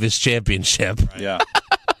the Divas championship. Right. Yeah.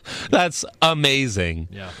 That's amazing.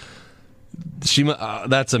 Yeah.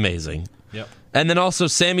 That's amazing. Yep. And then also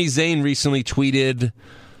Sami Zayn recently tweeted,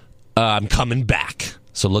 I'm coming back.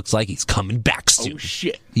 So it looks like he's coming back soon. Oh,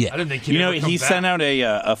 shit. Yeah. I didn't think he'd sent out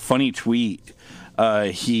a funny tweet.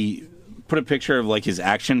 He put a picture of like his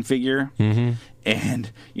action figure. Mm-hmm.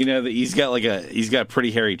 And that he's got a pretty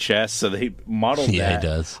hairy chest, so they modeled that he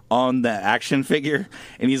does. On the action figure.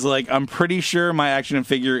 And he's like, I'm pretty sure my action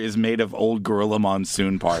figure is made of old Gorilla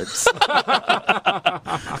Monsoon parts.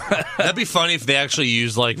 That'd be funny if they actually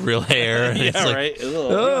used like real hair. Yeah, it's like, right.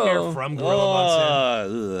 hair from Gorilla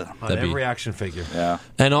Monsoon on That'd be- every action figure. Yeah.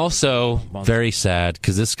 And also very sad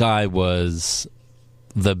because this guy was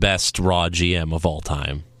the best Raw GM of all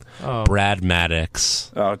time. Oh. Brad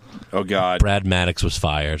Maddox. Oh God. Brad Maddox was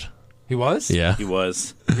fired. He was? Yeah. He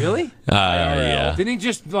was. Really? Yeah. Didn't he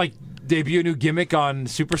just like debut a new gimmick on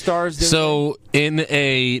Superstars? So in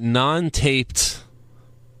a non-taped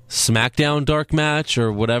SmackDown dark match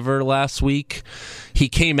or whatever last week, he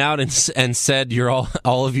came out and said, "You're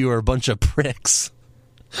all of you are a bunch of pricks."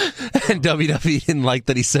 And WWE didn't like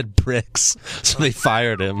that he said pricks, so they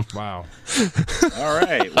fired him. Wow. All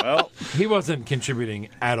right. Well, he wasn't contributing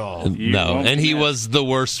at all. No, and he was the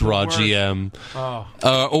worst Raw GM.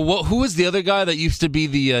 Who was the other guy that used to be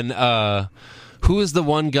the? Who was the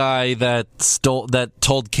one guy that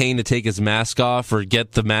told Kane to take his mask off or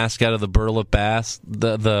get the mask out of the burlap ass?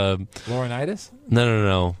 The Laurinaitis?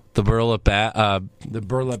 No. The burlap the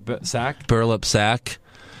burlap sack. Burlap sack.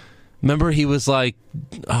 Remember, he was like,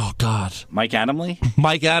 oh, God. Mike Adamle?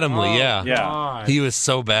 Mike Adamle, Yeah. God. He was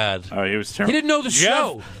so bad. Oh, he was terrible. He didn't know the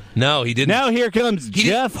show. No, he didn't. Now here comes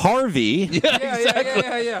Jeff Harvey. Yeah,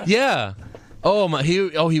 exactly. Yeah. Oh, my. He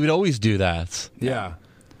would always do that. Yeah.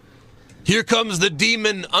 Here comes the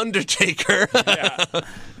Demon Undertaker. Yeah,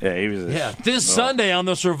 he was. This Sunday on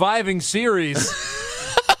the Surviving Series,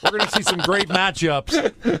 we're going to see some great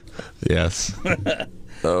matchups. Yes.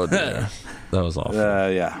 Oh, dear. That was awful.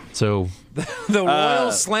 Yeah. So the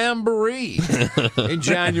Royal Slamboree in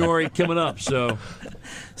January coming up. So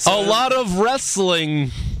a lot of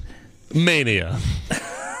wrestling mania.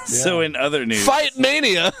 So in other news, Fight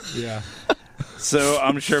Mania. Yeah. So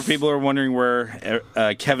I'm sure people are wondering where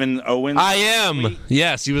Kevin Owens. I am.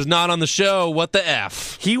 Yes, he was not on the show. What the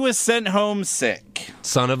F? He was sent home sick.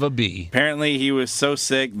 Son of a B. Apparently, he was so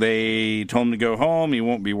sick they told him to go home. He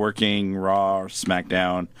won't be working Raw or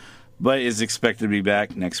SmackDown, but is expected to be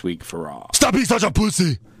back next week for Raw. Stop being such a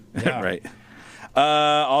pussy. Yeah. Right.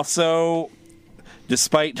 Also,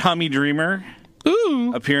 despite Tommy Dreamer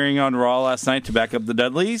appearing on Raw last night to back up the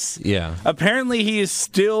Dudleys, apparently he is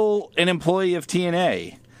still an employee of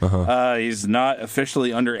TNA. He's not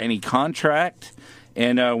officially under any contract.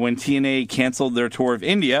 And when TNA canceled their tour of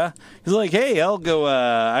India, he's like, hey, I'll go,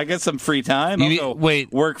 I got some free time. I'll go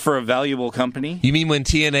work for a valuable company. You mean when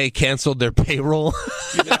TNA canceled their payroll?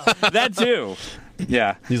 That too.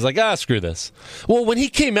 Yeah. He's like, screw this. Well, when he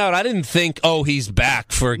came out, I didn't think, he's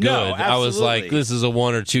back for good. No, I was like, this is a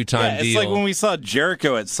 1 or 2 time it's deal. like when we saw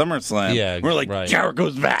Jericho at SummerSlam. Yeah, we're like, right.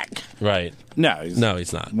 Jericho's back. Right. No,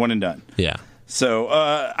 he's not. One and done. Yeah. So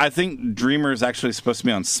I think Dreamer is actually supposed to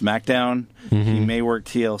be on SmackDown. He may work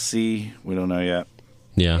TLC. We don't know yet.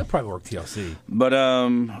 Yeah. He'll probably work TLC. But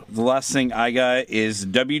the last thing I got is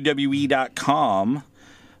WWE.com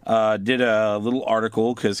did a little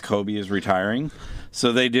article because Kobe is retiring.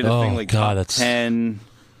 So they did a thing like top 10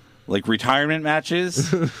 like retirement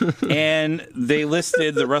matches. And they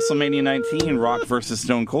listed the WrestleMania 19 Rock versus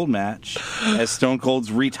Stone Cold match as Stone Cold's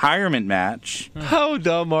retirement match. How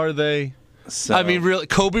dumb are they? So, I mean, really,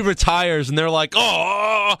 Kobe retires, and they're like,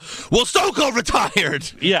 well, Stone Cold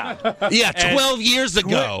retired. Yeah. Yeah, 12 years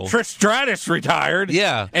ago. Trish Stratus retired.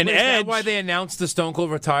 Yeah. And Is Edge. that why they announced the Stone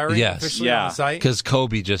Cold retiring officially on the site? Because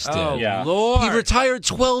Kobe just did. Oh, Yeah. Lord. He retired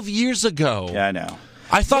 12 years ago. Yeah, I know.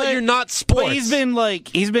 I thought you're not sports. But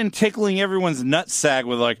he's been tickling everyone's nutsack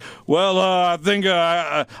with like, well, I think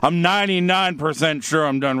I'm 99% sure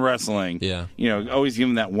I'm done wrestling. Yeah. Always give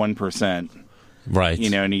him that 1%. Right.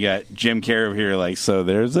 And you got Jim Carrey over here like, so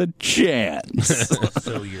there's a chance.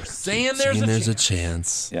 So you're saying there's a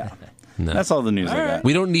chance. Yeah. No. That's all the news I got.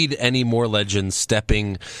 We don't need any more legends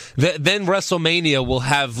stepping. Then WrestleMania will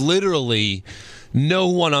have literally no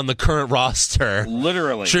one on the current roster.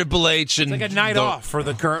 Literally. Triple H and... It's like a night off for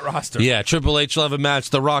the current roster. Yeah, Triple H will have a match,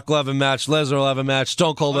 The Rock will have a match, Lesnar will have a match,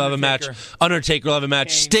 Stone Cold will have a match, Undertaker will have a match,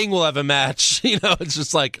 Kane. Sting will have a match. It's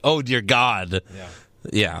just like, oh dear God.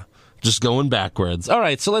 Yeah. Just going backwards. All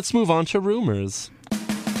right, so let's move on to rumors.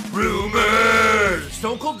 Rumors!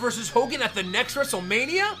 Stone Cold versus Hogan at the next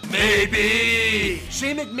WrestleMania? Maybe!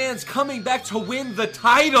 Shane McMahon's coming back to win the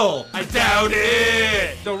title? I doubt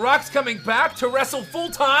it! The Rock's coming back to wrestle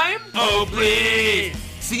full-time? Oh, please!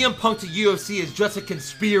 CM Punk to UFC is just a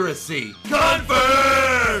conspiracy.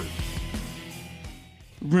 Confirmed!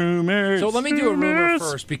 Rumors. So let me do a rumor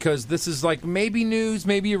first, because this is like maybe news,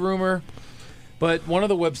 maybe a rumor. But one of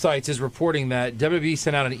the websites is reporting that WWE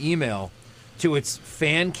sent out an email to its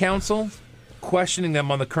fan council questioning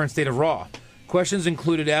them on the current state of Raw. Questions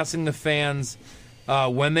included asking the fans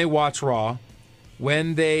when they watch Raw,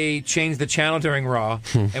 when they change the channel during Raw,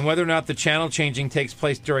 and whether or not the channel changing takes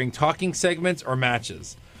place during talking segments or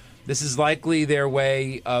matches. This is likely their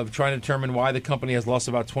way of trying to determine why the company has lost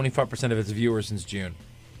about 25% of its viewers since June.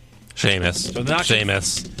 Sheamus. So not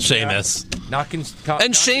Sheamus.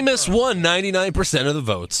 And Sheamus won 99% of the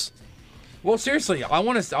votes. Well, seriously, I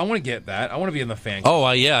want to get that. I want to be in the fan. Oh,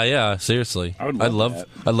 yeah. Seriously, I'd love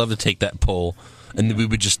to take that poll, and then we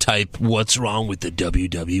would just type, "What's wrong with the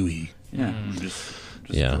WWE?" Yeah, just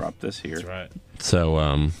drop this here. That's right. So,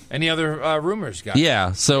 any other rumors, guys?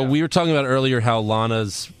 Yeah. So we were talking about earlier how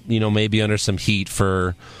Lana's, maybe under some heat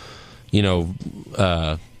for,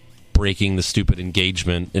 breaking the stupid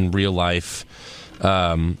engagement in real life.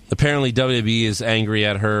 Apparently WWE is angry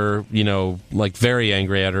at her, very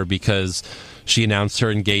angry at her because she announced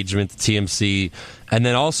her engagement to TMC. And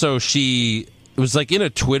then also she was in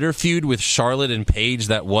a Twitter feud with Charlotte and Paige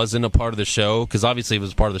that wasn't a part of the show, because obviously if it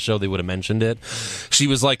was part of the show they would have mentioned it. She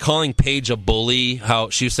was calling Paige a bully. How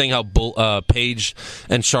she was saying how Paige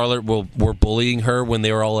and Charlotte were bullying her when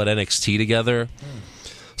they were all at NXT together.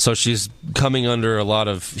 So she's coming under a lot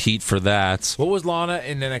of heat for that. What was Lana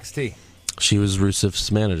in NXT? She was Rusev's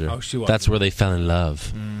manager. Oh, she was. That's where they fell in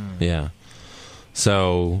love. Yeah.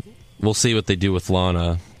 So we'll see what they do with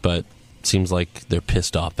Lana, but it seems like they're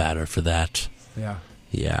pissed off at her for that. Yeah.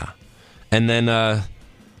 Yeah. And then,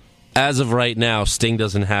 as of right now, Sting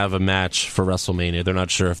doesn't have a match for WrestleMania. They're not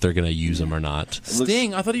sure if they're going to use him or not.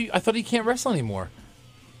 Sting? I thought he can't wrestle anymore.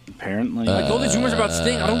 Apparently. All these rumors about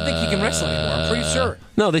Sting, I don't think he can wrestle anymore. I'm pretty sure.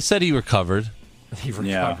 No, they said he recovered. He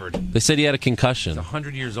recovered. They said he had a concussion. He's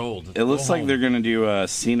 100 years old. It looks like they're going to do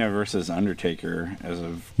Cena versus Undertaker as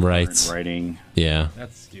of current writing. Yeah.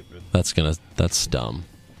 That's stupid. That's dumb.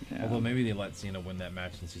 Yeah. Although maybe they let Cena win that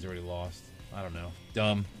match since he's already lost. I don't know.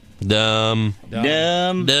 Dumb.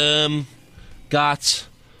 Got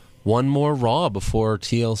one more Raw before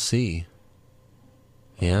TLC.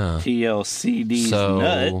 Yeah. TLCD's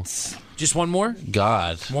nuts. Just one more?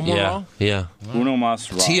 God. One more Raw? Yeah. Uno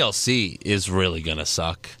mas Raw. TLC is really going to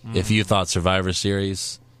suck. If you thought Survivor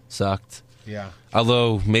Series sucked. Yeah.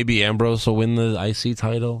 Although maybe Ambrose will win the IC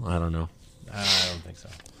title. I don't know. I don't think so.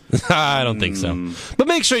 I don't think so. But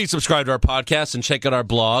make sure you subscribe to our podcast and check out our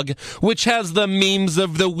blog, which has the memes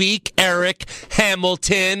of the week. Eric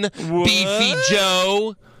Hamilton, Beefy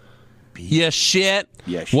Joe. Yeah, shit.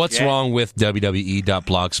 What's wrong with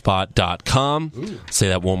WWE.blogspot.com? Say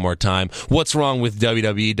that one more time. What's wrong with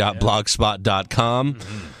WWE.blogspot.com?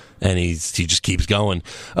 And he just keeps going.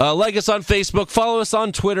 Like us on Facebook. Follow us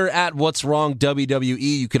on Twitter at What's Wrong WWE.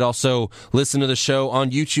 You could also listen to the show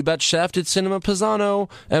on YouTube at Shafted Cinema Pisano.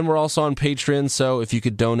 And we're also on Patreon. So if you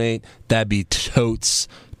could donate, that'd be totes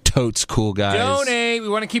cool, guys. Donate. We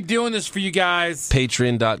want to keep doing this for you guys.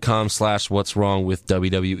 Patreon.com/What's Wrong with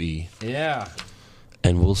WWE. Yeah.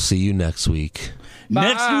 And we'll see you next week. Bye.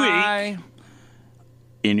 Next week.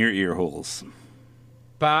 In your ear holes.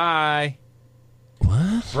 Bye.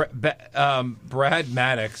 What? Brad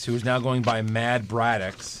Maddox, who is now going by Mad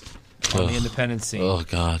Braddox on the independent scene. Oh,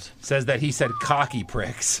 God. Says that he said cocky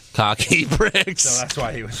pricks. Cocky pricks. So that's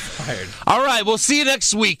why he was fired. All right, we'll see you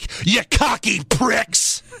next week, you cocky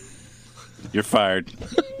pricks. You're fired.